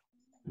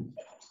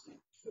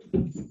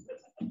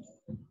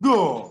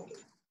 Go.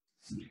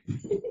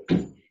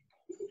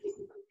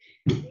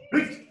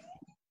 Break.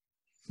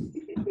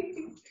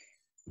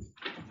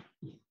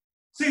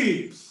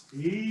 Six.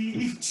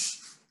 Each.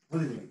 On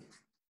the leg.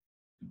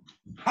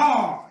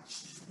 Arch.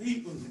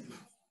 Deep on the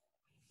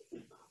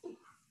leg.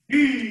 E.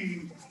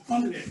 On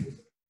the leg.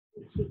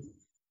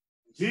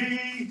 G.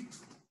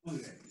 On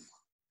the leg.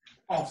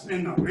 Off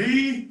and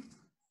away.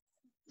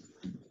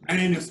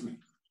 And in this way.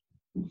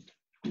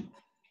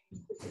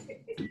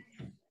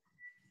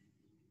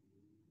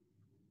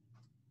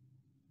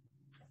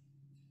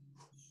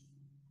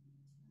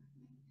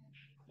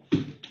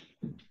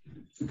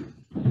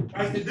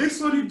 Guys, the next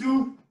one you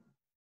do,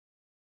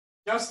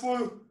 just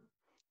for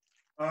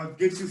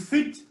get you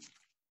fit,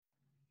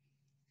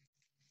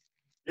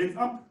 legs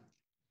up.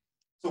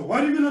 So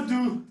what you're gonna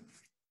do,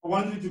 I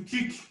want you to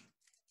kick.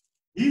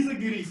 These are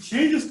getting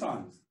change your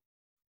stance.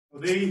 So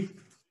they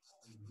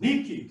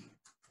knee kick.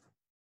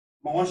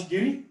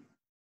 Mawashigiri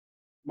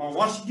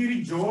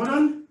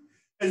Jordan,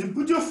 and you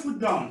put your foot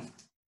down.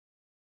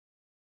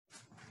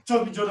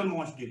 Choppy Jordan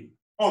Mawashigiri.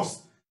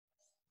 Pause.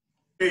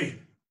 Okay.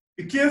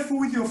 Be careful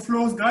with your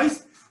flows,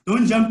 guys.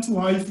 Don't jump too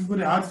high if you've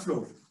got a hard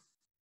flow.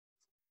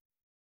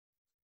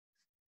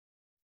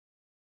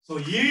 So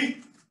he's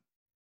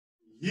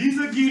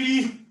a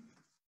giri,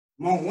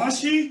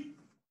 Mawashi.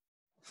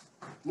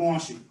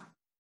 Pause.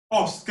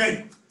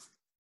 Okay.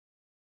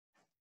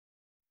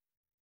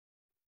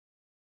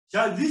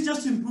 This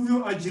just improve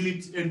your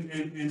agility and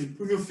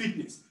improve your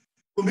fitness.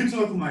 Kumite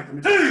no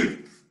Kumite. Hey!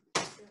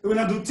 We're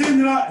gonna do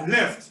 10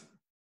 left.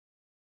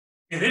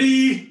 Get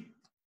ready.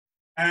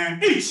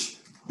 And each.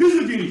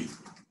 Bizugiri.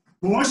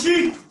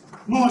 Moshi.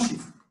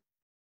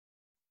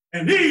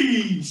 And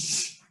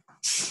each.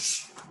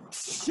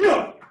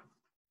 Here.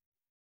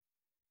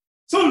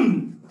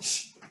 Sun.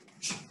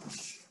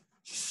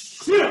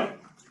 Here.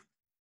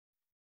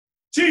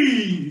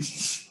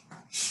 Cheese.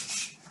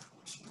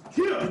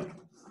 Here.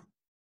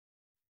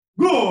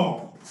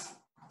 Go.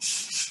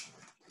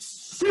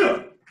 Here.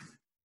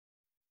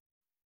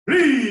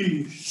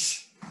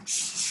 Reach.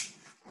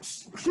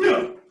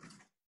 Here.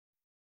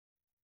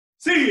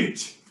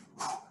 Sit.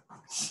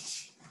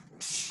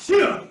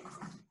 Here.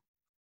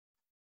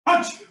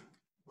 Touch.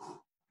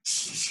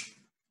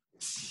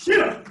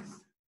 Here.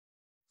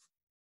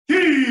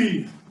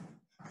 Key.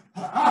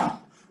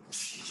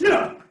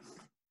 Here.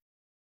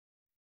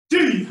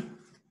 D.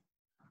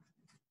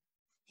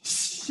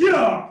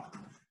 Here.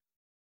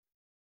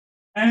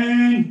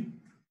 And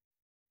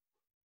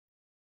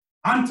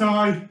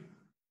untie.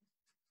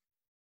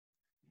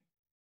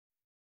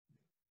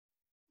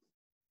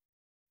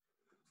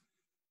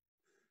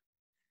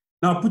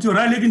 Now put your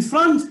right leg in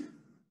front.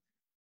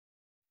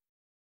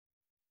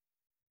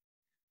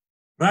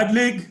 Right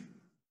leg.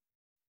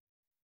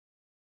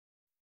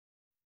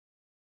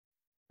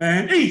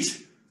 And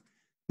each.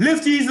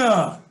 Left is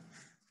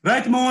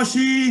right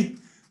moshi,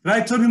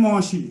 right tummy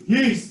moshi.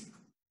 Yes.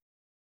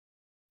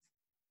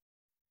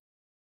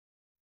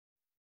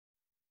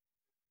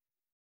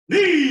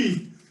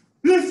 Knee.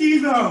 Left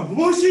is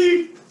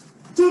moshi,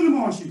 to the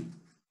machine.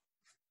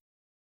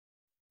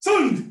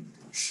 Sun.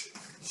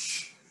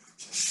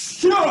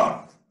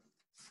 Sure.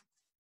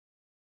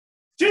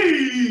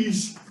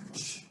 Cheese.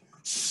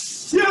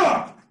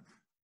 Sure.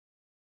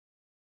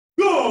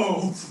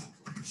 Go.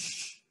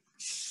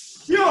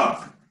 Sure.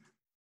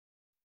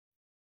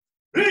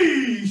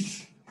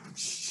 Reach.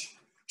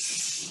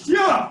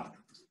 Sure.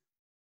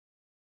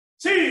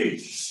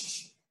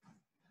 Cheese.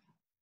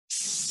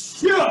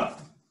 Sure.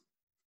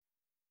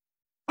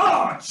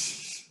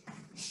 Touch.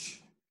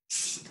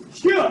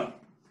 Sure.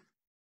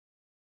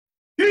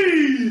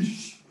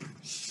 Cheese.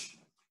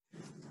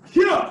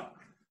 Here.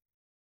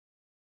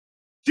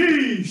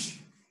 Cheese.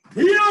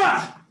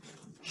 Here.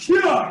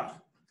 Here.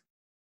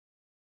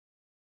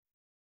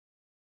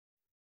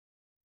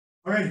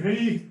 All right,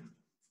 ready?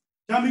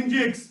 Jumping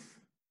jacks.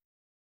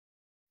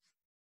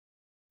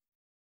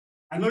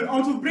 I know you're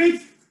out of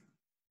breath.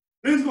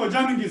 Let's go,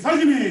 jumping jacks.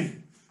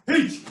 Hajime.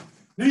 H.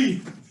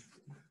 Knee.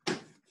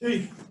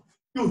 Three.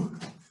 Two.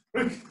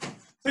 Break.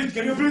 Set.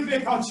 Get your breath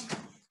back out.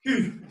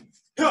 Two.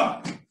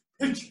 Here.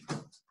 H.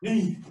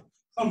 Knee.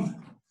 Thumb.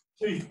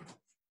 3,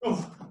 4,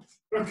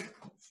 6,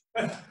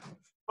 7, 8,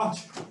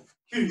 9,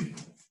 10,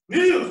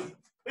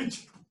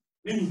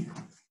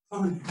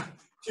 1, 2,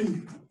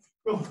 3,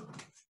 4,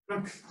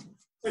 6,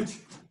 7, 8,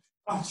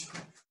 9,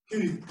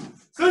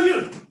 30,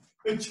 1,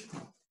 2,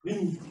 3, 4, 6, 7,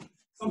 8,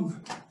 9, 40,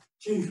 1,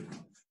 2,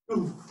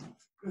 3, 4,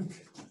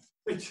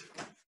 6,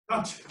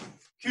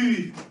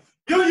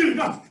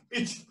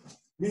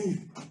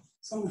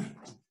 7,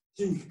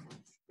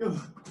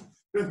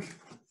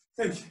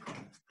 8,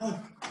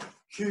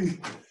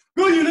 9,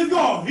 go, you let's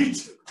go.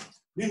 Each.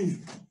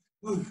 In.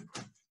 1,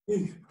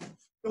 2,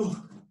 4,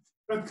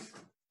 6,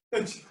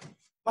 7, 8,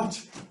 9,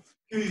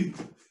 10,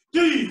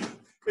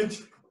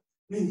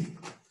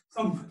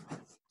 1,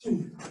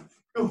 2,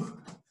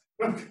 3,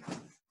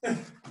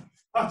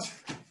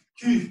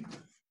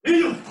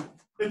 4,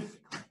 6,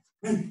 7,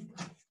 8, 9,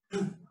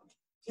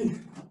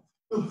 10, 1, 2,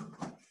 3, 4,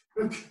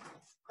 6,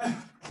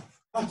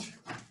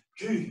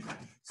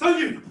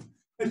 7,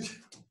 8, 9, 30,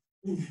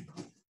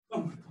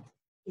 1,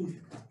 2,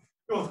 3,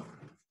 4,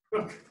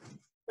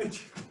 6,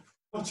 7,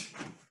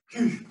 8,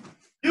 9,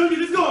 10,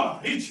 let's go.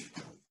 Each.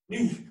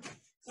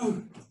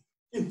 2,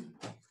 3,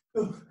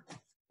 4,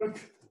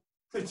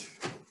 6, 7,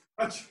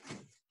 8,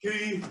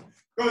 9,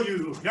 go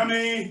you.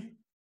 Yummy.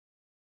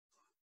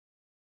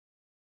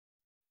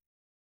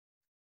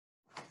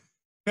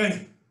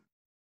 Okay.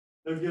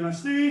 Lev je na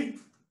 4.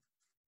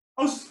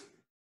 Aus.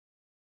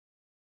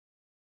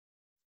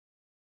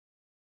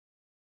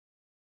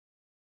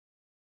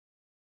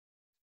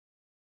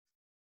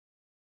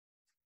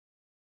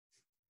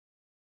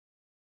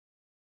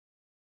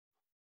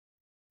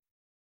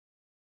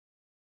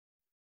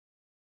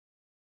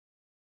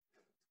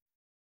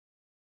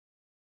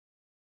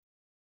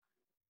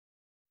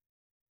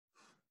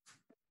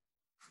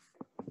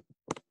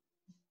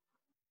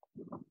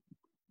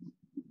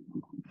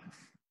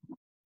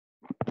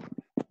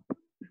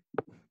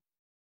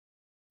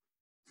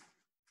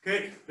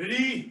 Okay,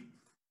 ready?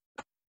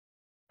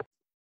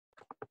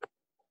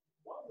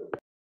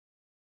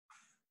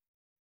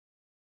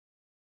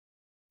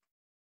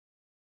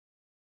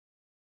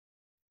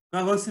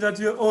 Now consider that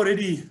you're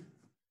already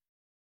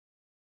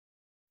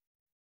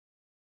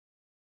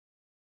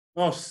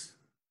lost.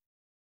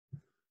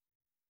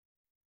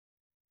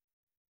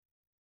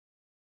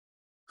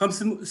 Come,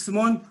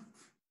 Simone.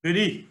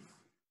 Ready?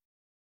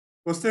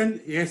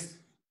 Boston, yes.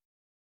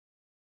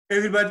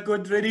 Everybody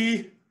got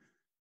ready?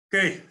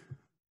 Okay.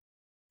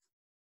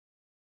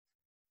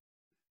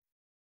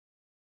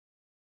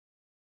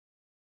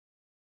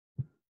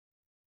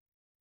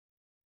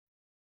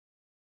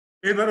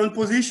 Everybody on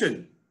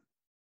position.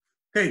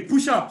 Okay,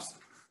 push-ups.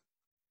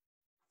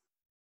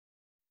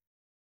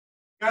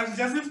 Guys,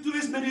 just have to do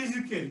as many as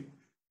you can.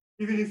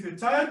 Even if you're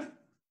tired,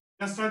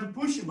 just try to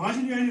push.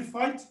 Imagine you're in a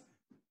fight.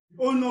 You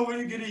all know when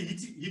you get a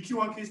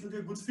hikiwake, it's not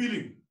a good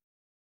feeling.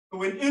 So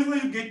whenever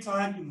you get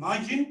tired,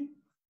 imagine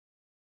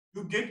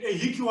you get a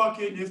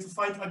hikiwake and you have to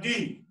fight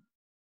again.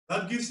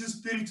 That gives you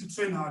spirit to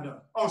train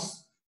harder.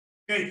 Us.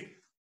 Okay.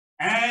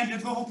 And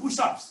let's go for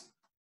push-ups.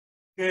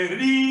 Okay,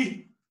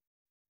 ready?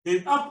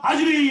 Get up.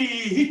 Hajiri.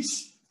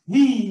 Hitch.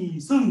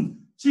 Knee. Sun.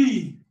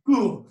 Chi.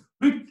 Go.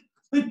 Rick.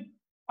 Hit.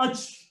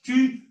 Ach.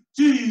 Chu.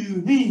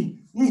 Chu.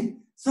 Knee. Knee.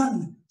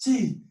 Sun.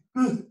 Chi.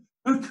 Go.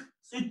 Rick.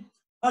 Sit.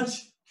 Ach.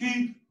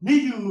 Chu.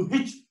 Knee.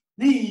 Hitch.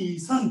 Knee.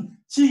 Sun.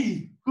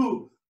 Chi.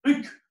 Go.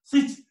 Rick.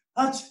 Sit.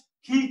 Ach.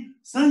 Chu.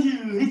 Sun.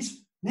 Hitch.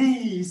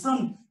 Knee.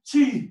 Sun.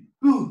 Chi.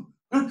 Go.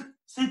 Rick.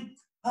 Sit.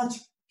 Ach.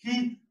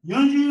 Chu.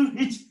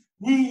 Hitch.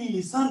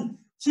 Knee. Sun.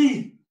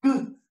 Chi.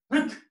 Go.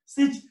 Rick.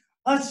 Sit.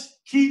 Ach.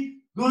 Chu.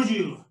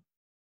 Goju.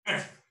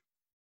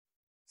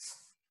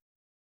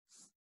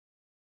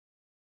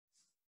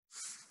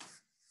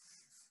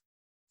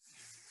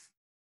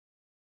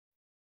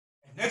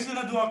 Next, we're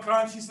going to do our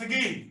crunches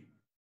again.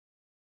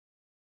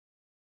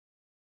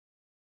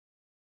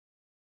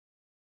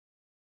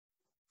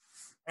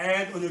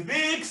 And on your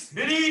backs,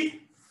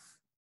 ready?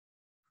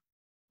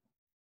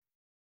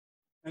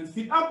 And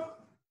feet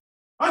up.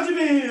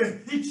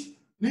 Hajime,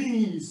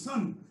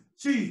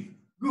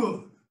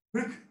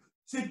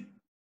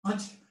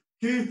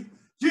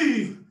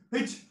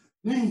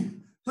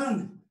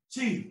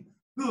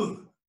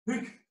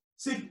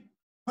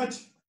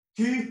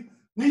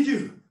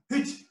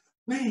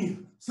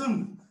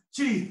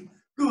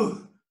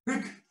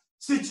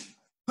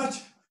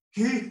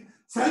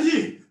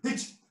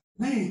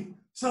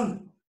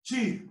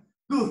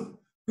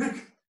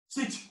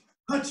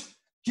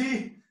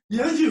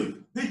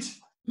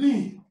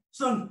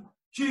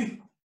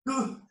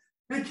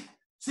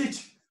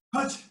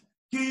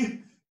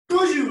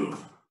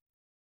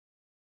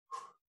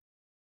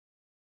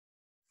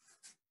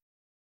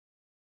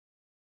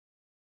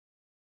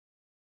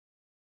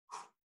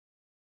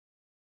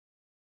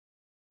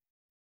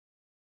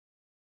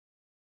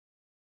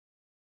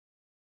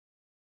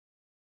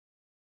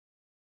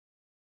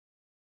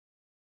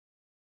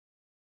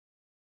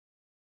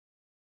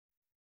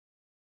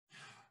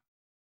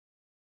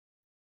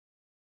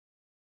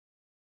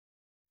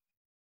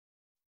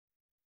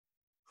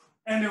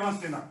 Anyone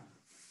stand up?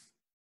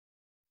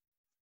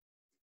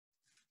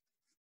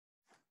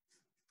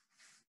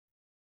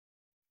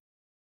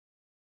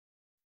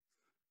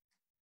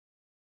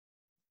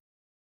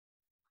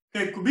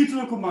 Okay, Kumite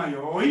no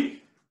Kumayoi.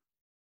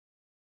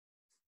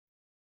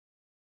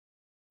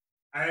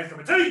 And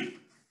Kumite.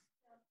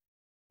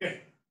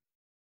 Okay.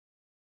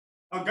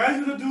 Now, guys,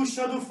 we're going to do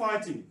shadow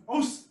fighting.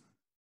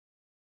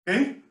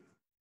 Okay?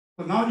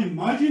 So now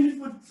imagine you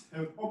put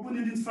an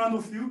opponent in front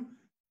of you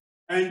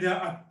and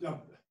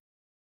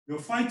you're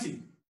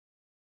fighting.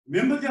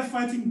 Remember, they're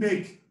fighting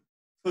back.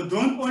 So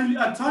don't only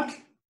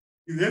attack,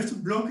 you have to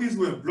block as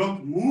well.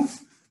 Block,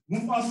 move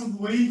out of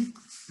the way,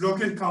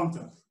 block and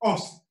counter.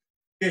 Os.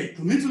 Okay,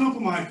 Kumite no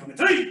Kumai,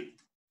 Kumite.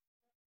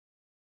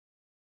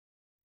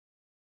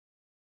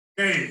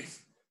 Okay,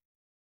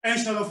 and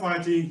shadow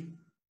fighting.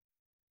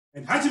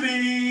 And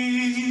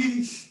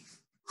Hajime.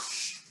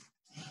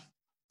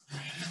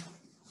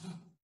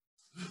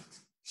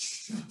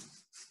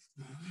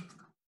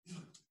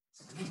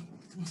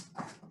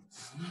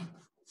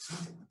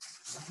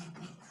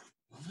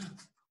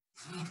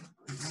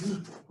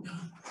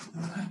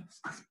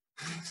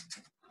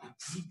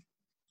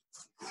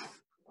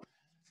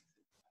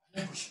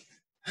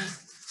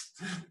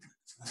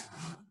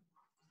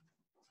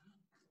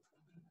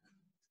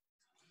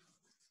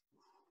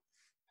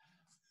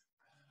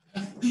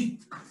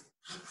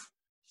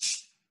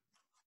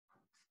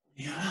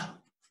 Yeah.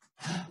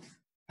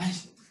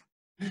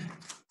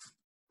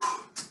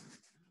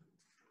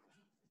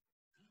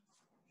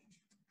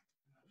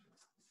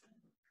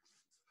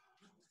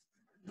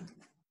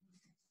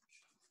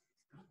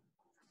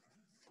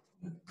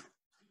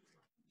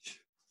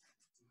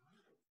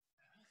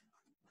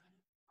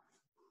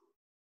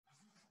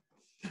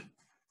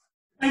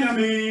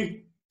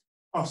 Enemy.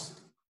 Os.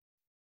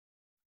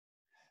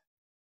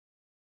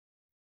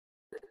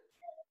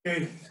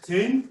 Okay,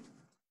 10.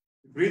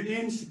 Breathe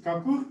in,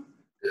 Shikaku.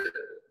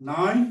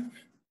 9,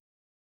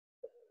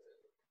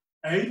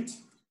 8,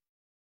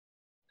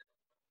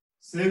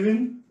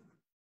 7,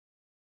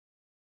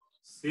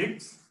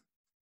 6,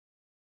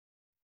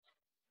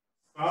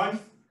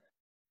 5,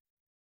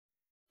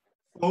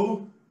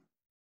 4,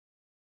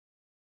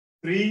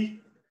 3,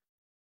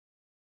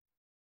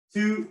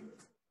 2,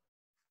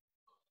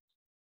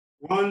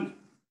 1.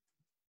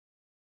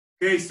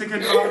 Okay,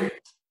 second round.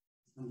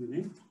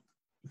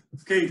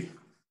 Okay.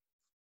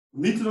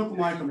 Kumite no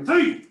Kumai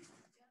Kumite.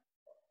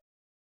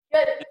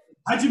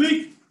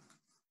 Hajime.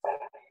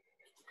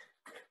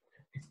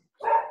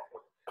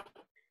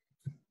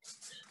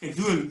 Okay,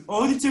 doing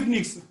all the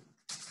techniques.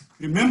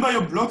 Remember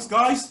your blocks,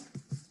 guys.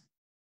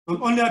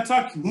 Don't only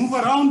attack, move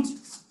around.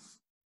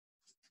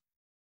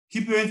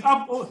 Keep your hands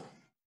up.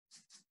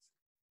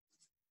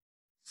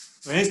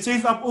 Your hands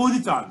stays up all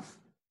the time.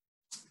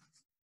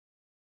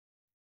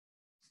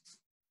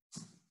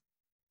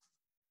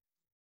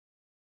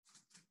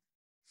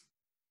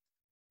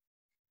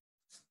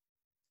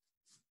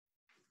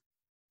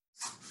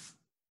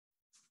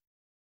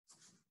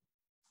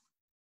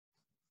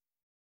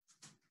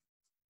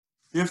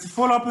 You have to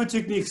follow up your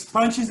techniques.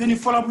 Punches, then you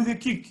follow up with a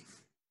kick.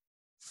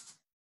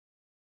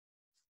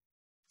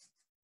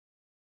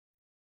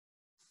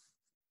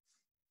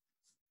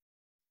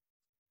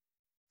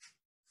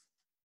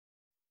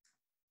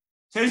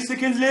 Ten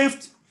seconds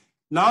left.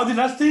 Now the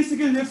last 10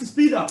 seconds, you have to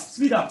speed up,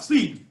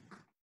 speed.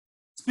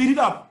 Speed it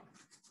up.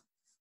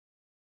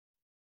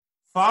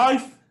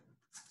 5,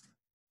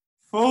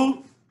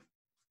 4,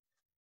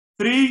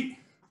 3,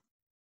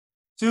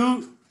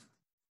 2,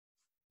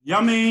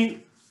 yummy.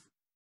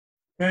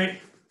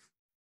 Okay,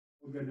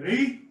 we're going to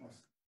read.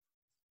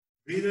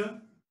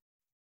 Breather.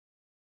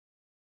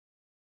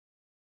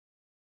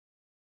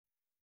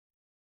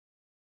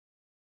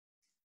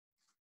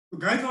 So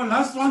guys, our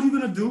last round we're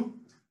going to do,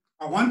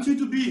 I want you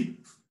to be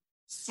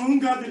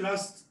stronger the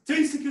last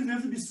 10 seconds, you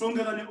have to be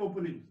stronger than your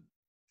opponent.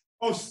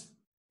 Os.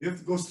 You have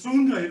to go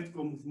stronger, you have to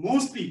go with more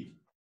speed.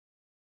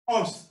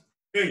 Os.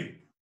 Okay.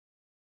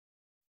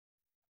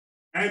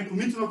 And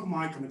Kumite no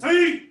Kumai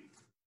Kumite.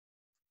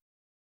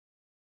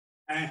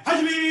 And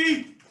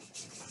Hajime.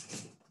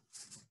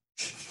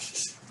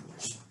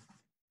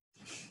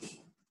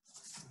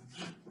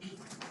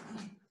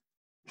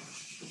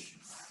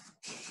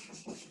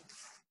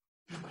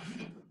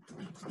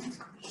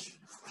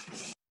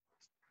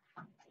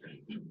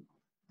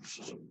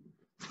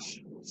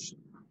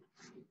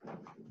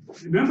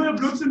 Remember your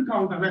blocks and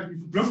counter. Like if you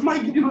block my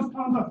game, you must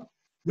counter.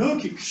 No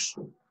kicks.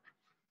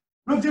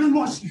 Block didn't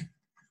watch.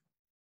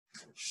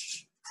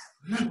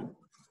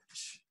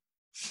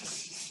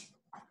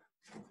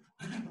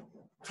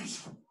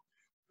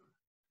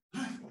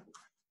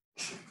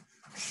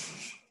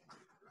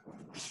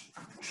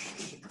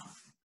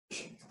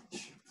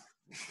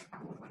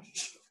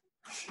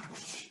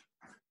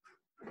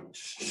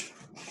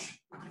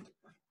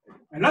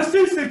 And last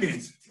 10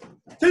 seconds.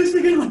 10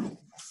 seconds.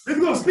 Let's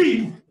go.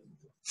 Speed.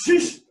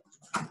 Hish.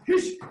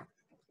 Hish.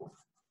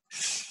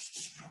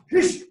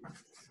 Hish.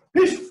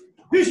 Hish.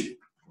 Hish.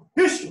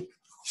 Hish.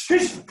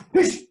 Hish.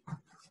 Hish.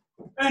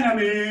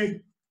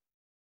 Enemy.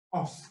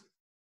 Off.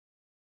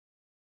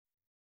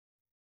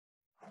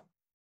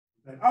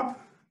 Then up.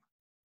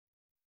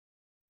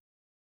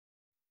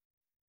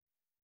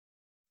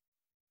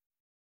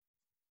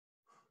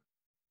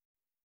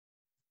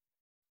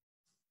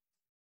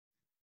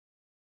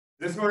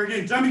 Let's go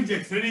again. Jumping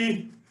jacks.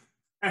 Ready?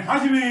 And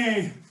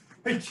Hajime.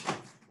 H.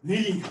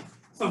 Knee.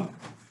 Some.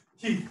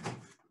 Chi.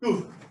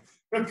 Two.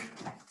 Look.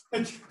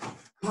 H.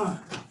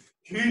 Ha.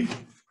 Chi.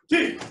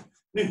 Chi.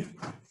 Knee.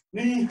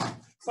 Knee.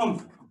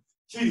 Some.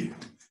 Chi.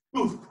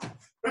 Two.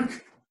 Look.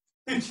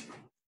 H.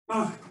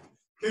 Ha.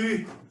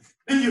 Chi.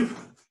 Knee.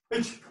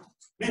 H.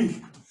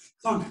 Knee.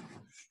 Some.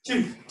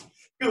 Chi.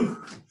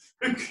 Two.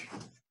 Look.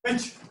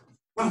 H.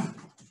 Ha.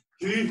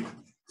 Chi.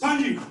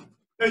 Sanji.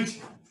 H.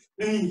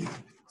 Knee.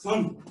 3,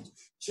 4,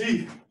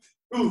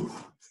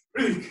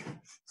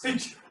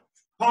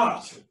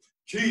 5, 6, 7,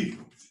 8,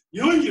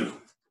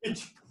 9,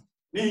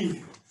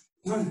 40,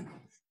 1,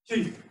 2,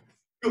 3,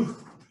 4,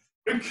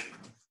 5,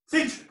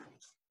 6, 7,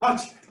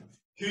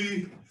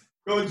 8,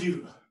 9,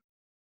 50.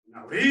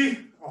 Now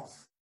ready,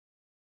 off.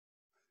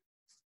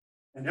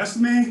 And that's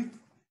me.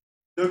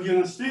 Dog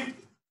on stick.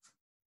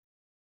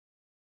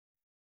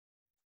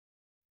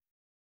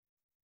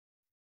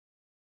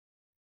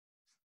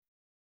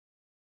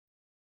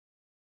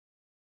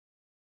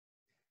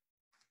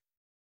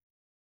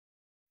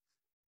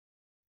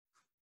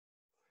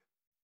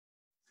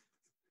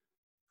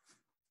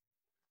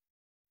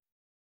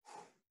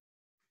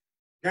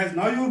 Guys,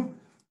 now your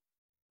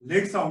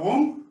legs are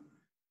warm.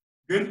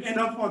 Good end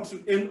off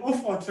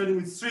or training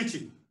with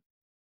stretching.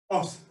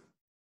 Off.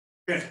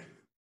 Okay.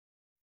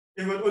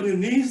 Pivot on your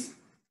knees.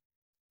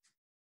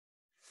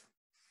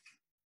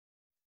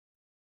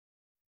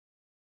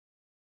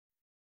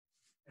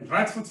 And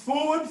right foot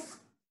forward.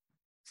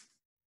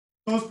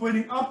 Toes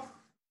pointing up.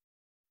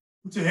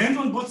 Put your hands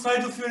on both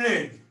sides of your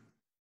leg.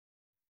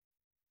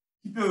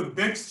 Keep your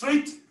back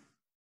straight.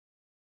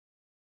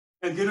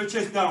 And get your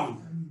chest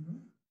down.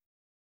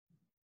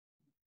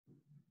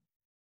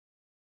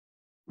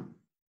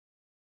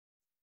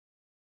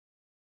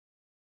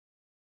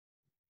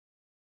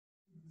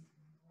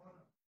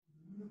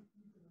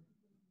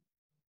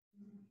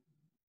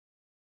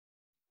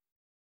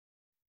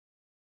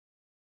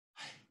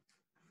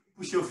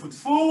 Push your foot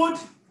forward.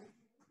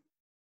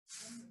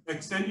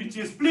 Extend it to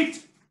your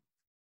split.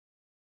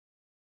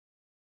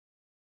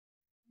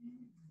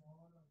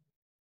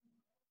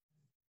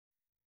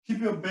 Keep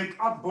your back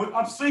up, both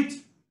up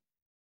straight.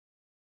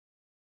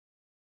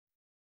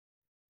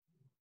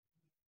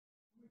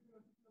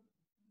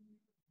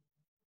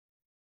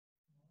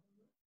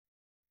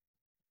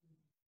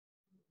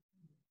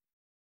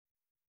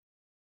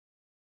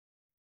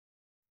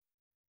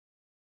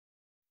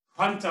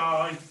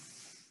 Hunter,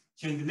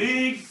 change the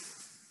leg.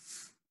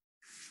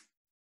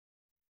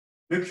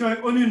 Make sure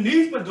you're on your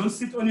knees, but don't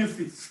sit on your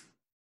feet.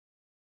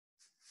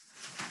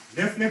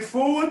 Left leg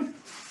forward.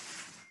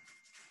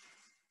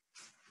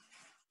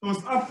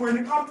 Toes up,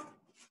 pointing up.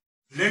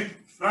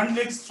 Front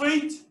leg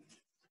straight.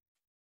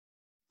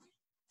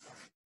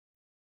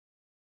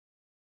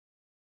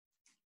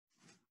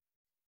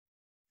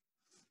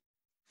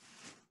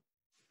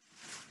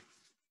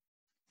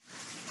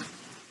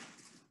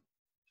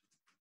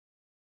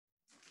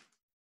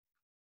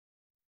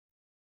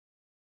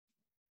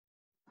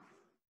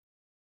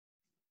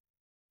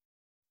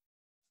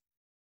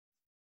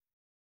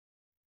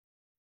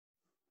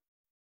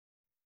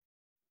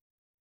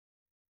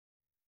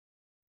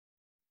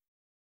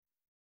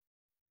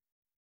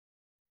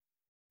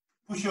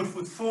 Push your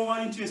foot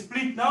forward into a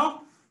split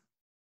now.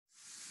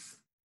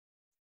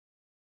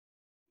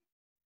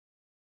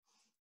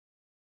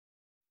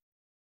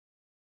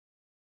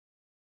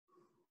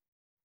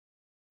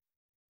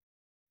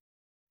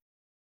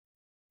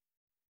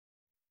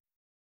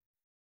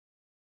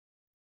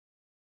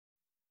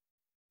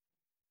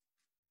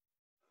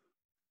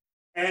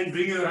 And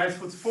bring your right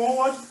foot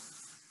forward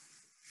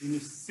in a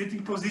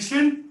sitting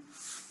position.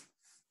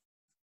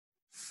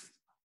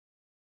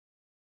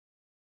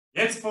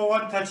 Legs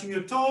forward, touching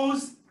your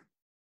toes.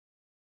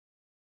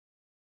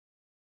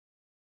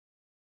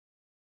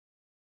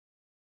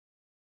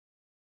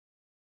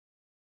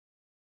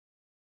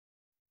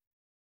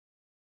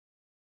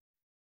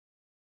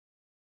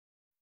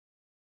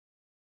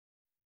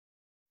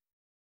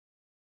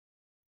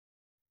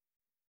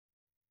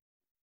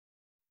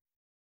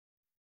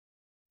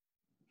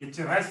 Get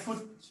your right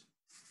foot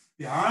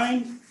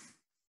behind,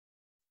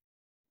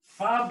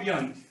 far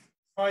beyond,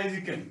 far as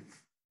you can.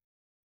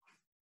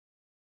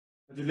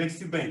 Let the legs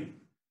to bend.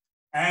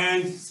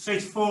 And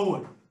stretch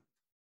forward.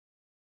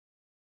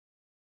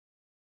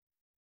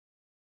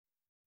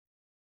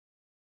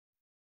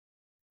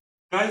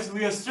 Guys,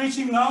 we are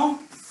stretching now.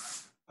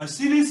 I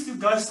see this, you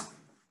guys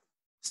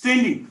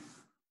standing.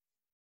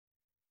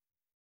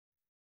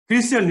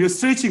 Christian, you're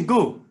stretching,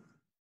 go.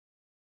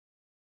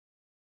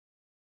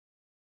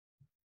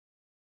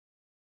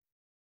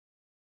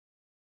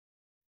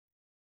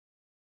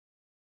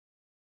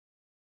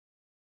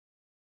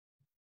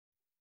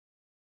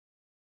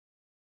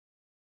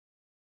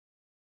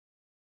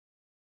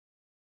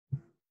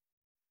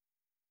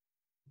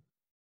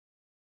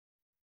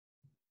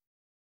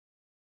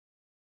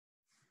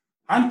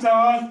 Hand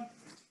on.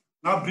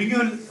 Now bring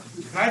your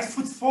right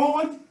foot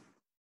forward.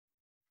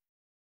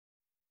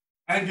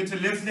 And get your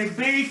left leg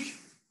back.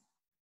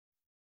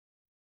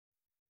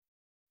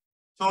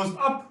 Toes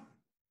up.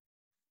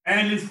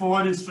 And lean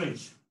forward and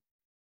stretch.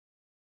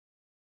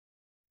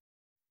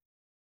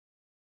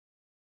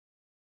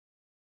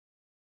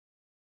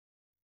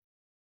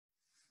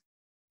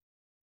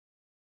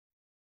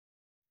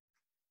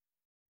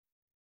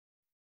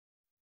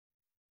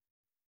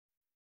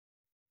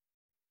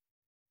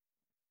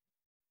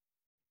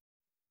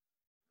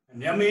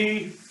 And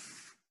yummy.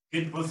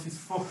 Get both his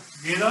foot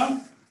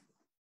together.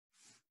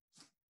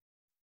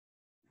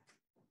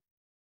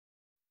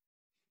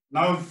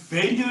 Now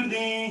bend your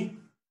knee.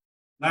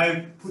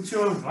 Now put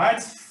your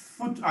right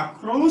foot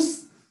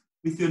across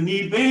with your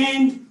knee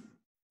bend.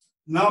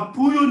 Now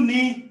pull your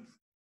knee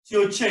to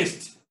your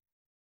chest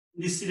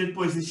in this seated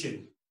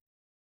position.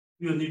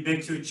 Pull your knee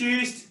back to your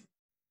chest.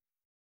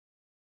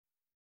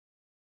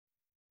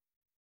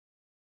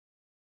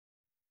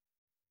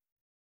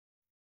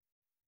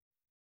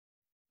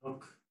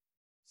 Look,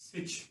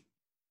 switch.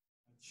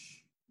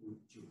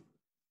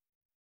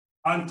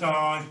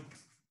 Untie.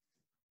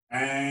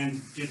 And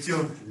get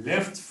your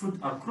left foot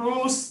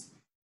across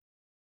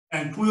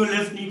and pull your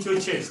left knee to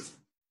your chest.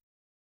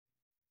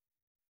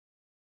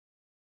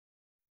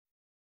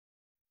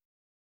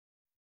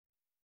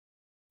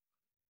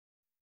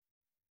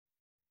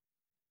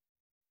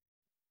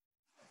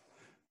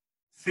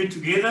 Feet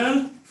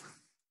together,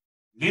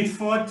 lean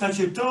forward, touch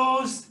your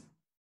toes.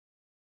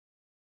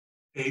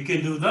 Okay, you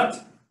can do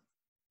that.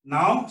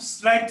 Now,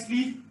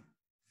 slightly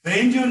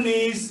bend your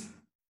knees,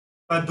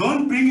 but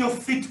don't bring your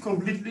feet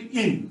completely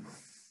in.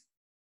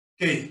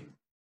 Okay,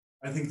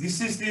 I think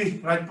this is the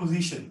right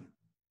position.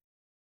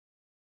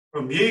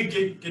 From here,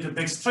 get your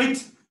back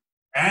straight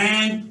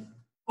and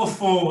go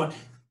forward.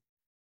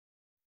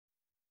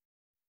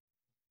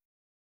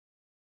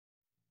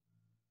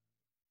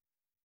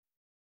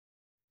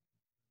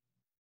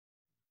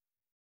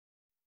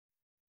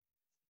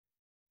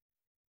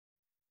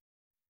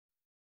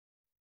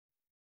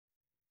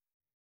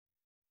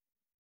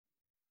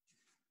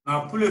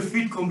 Now pull your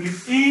feet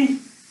completely in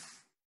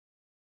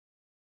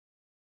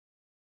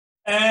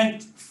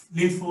and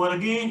lean forward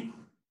again.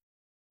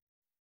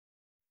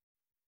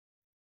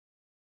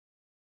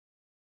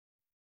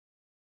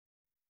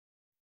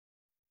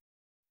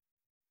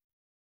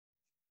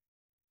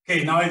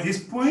 Okay, now at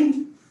this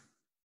point,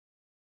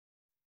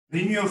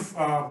 bring your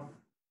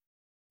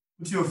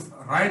put your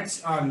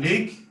right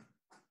leg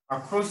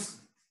across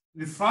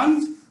the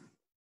front.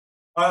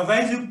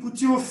 Otherwise, you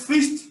put your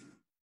fist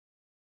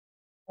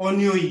on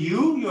your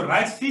U, your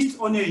right fist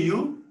on your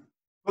U,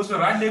 because your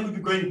right leg will be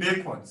going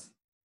backwards.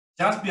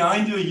 Just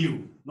behind your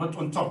U, not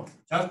on top,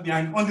 just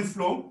behind on the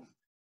floor.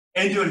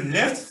 And your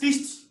left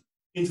fist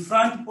in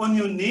front on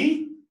your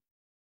knee.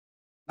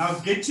 Now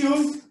get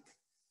your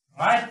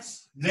right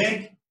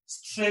leg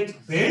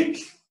straight back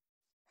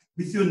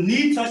with your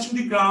knee touching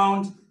the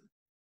ground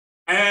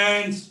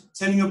and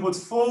turning your butt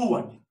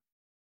forward.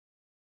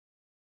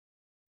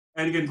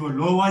 And you can go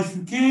lower if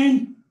you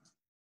can.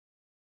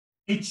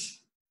 Each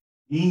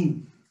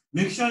in.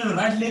 Make sure your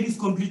right leg is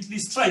completely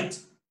straight.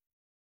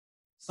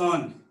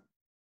 Son,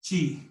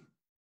 chi,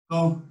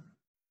 go,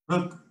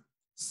 rook,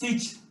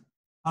 stitch,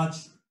 touch,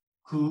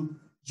 ku,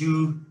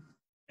 ju,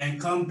 and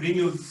come bring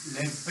your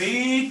leg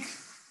back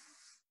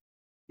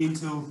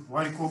into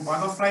what you call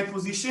butterfly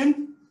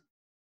position.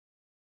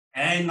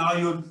 And now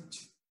your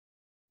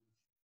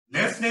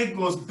left leg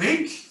goes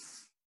back,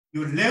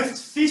 your left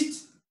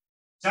fist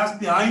just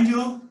behind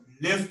your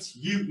left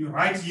U, your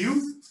right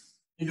U,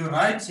 and your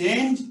right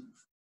hand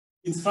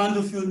in front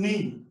of your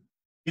knee.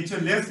 Get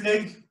your left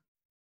leg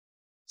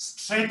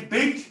straight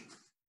back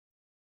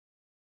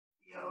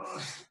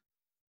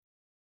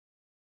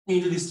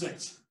into the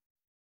stretch.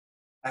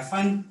 I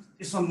find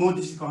this one more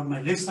difficult.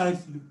 My left side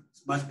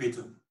is much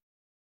better.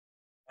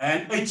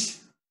 And H,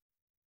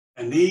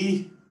 and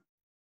knee,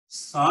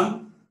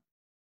 sun,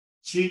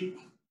 chi,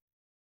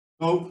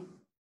 go,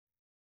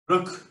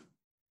 rook,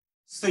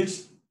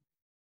 stitch,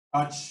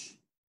 touch,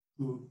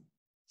 to,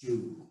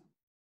 ju.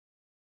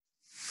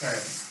 Okay.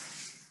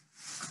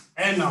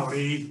 And now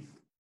read.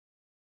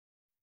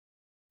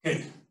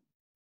 Okay.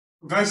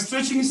 Guys,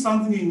 stretching is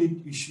something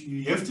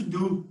you have to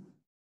do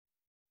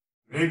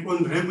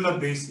on regular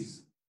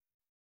basis.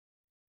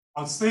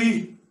 I'll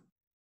say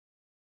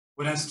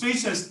when I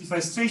stretch, if I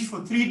stretch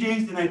for 3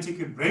 days, then I take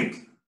a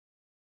break.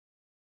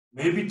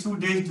 Maybe 2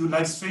 days do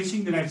light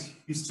stretching, then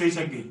you stretch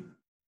again.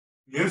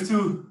 You have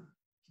to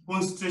keep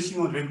on stretching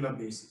on regular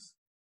basis.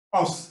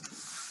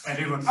 Pause and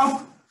everyone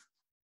up.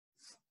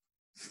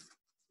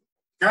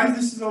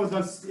 Guys,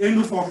 that's the end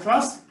of our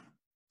class.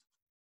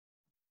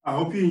 I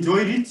hope you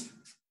enjoyed it.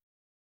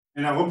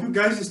 And I hope you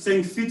guys are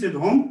staying fit at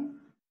home.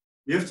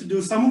 You have to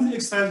do some of the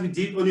exercise we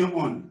did on your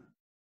own.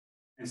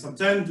 And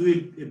sometimes do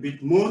it a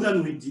bit more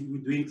than we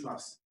do in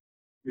class.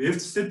 You have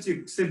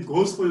to set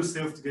goals for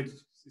yourself to get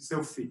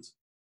yourself fit.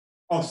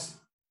 Os.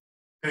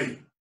 Okay.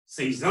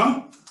 6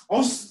 ans.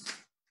 Os.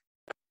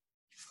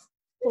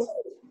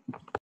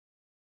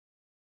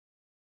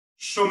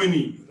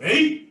 Shomini.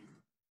 Rei.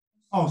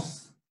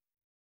 Os.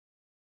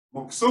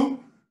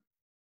 Mokso.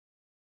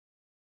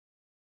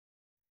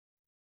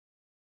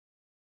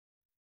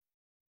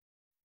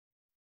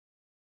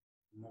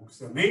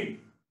 Moksame.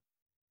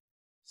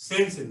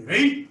 Sensei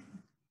Rei.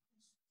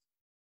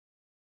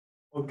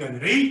 Okan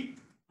Rei.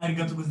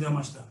 Arigatou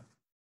gozaimashita.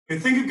 Okay,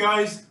 thank you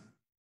guys.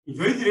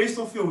 Enjoy the rest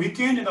of your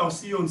weekend and I'll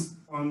see you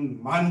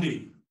on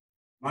Monday.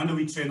 Monday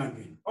we train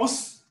again.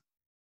 Os.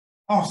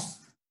 Os.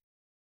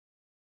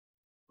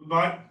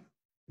 Goodbye.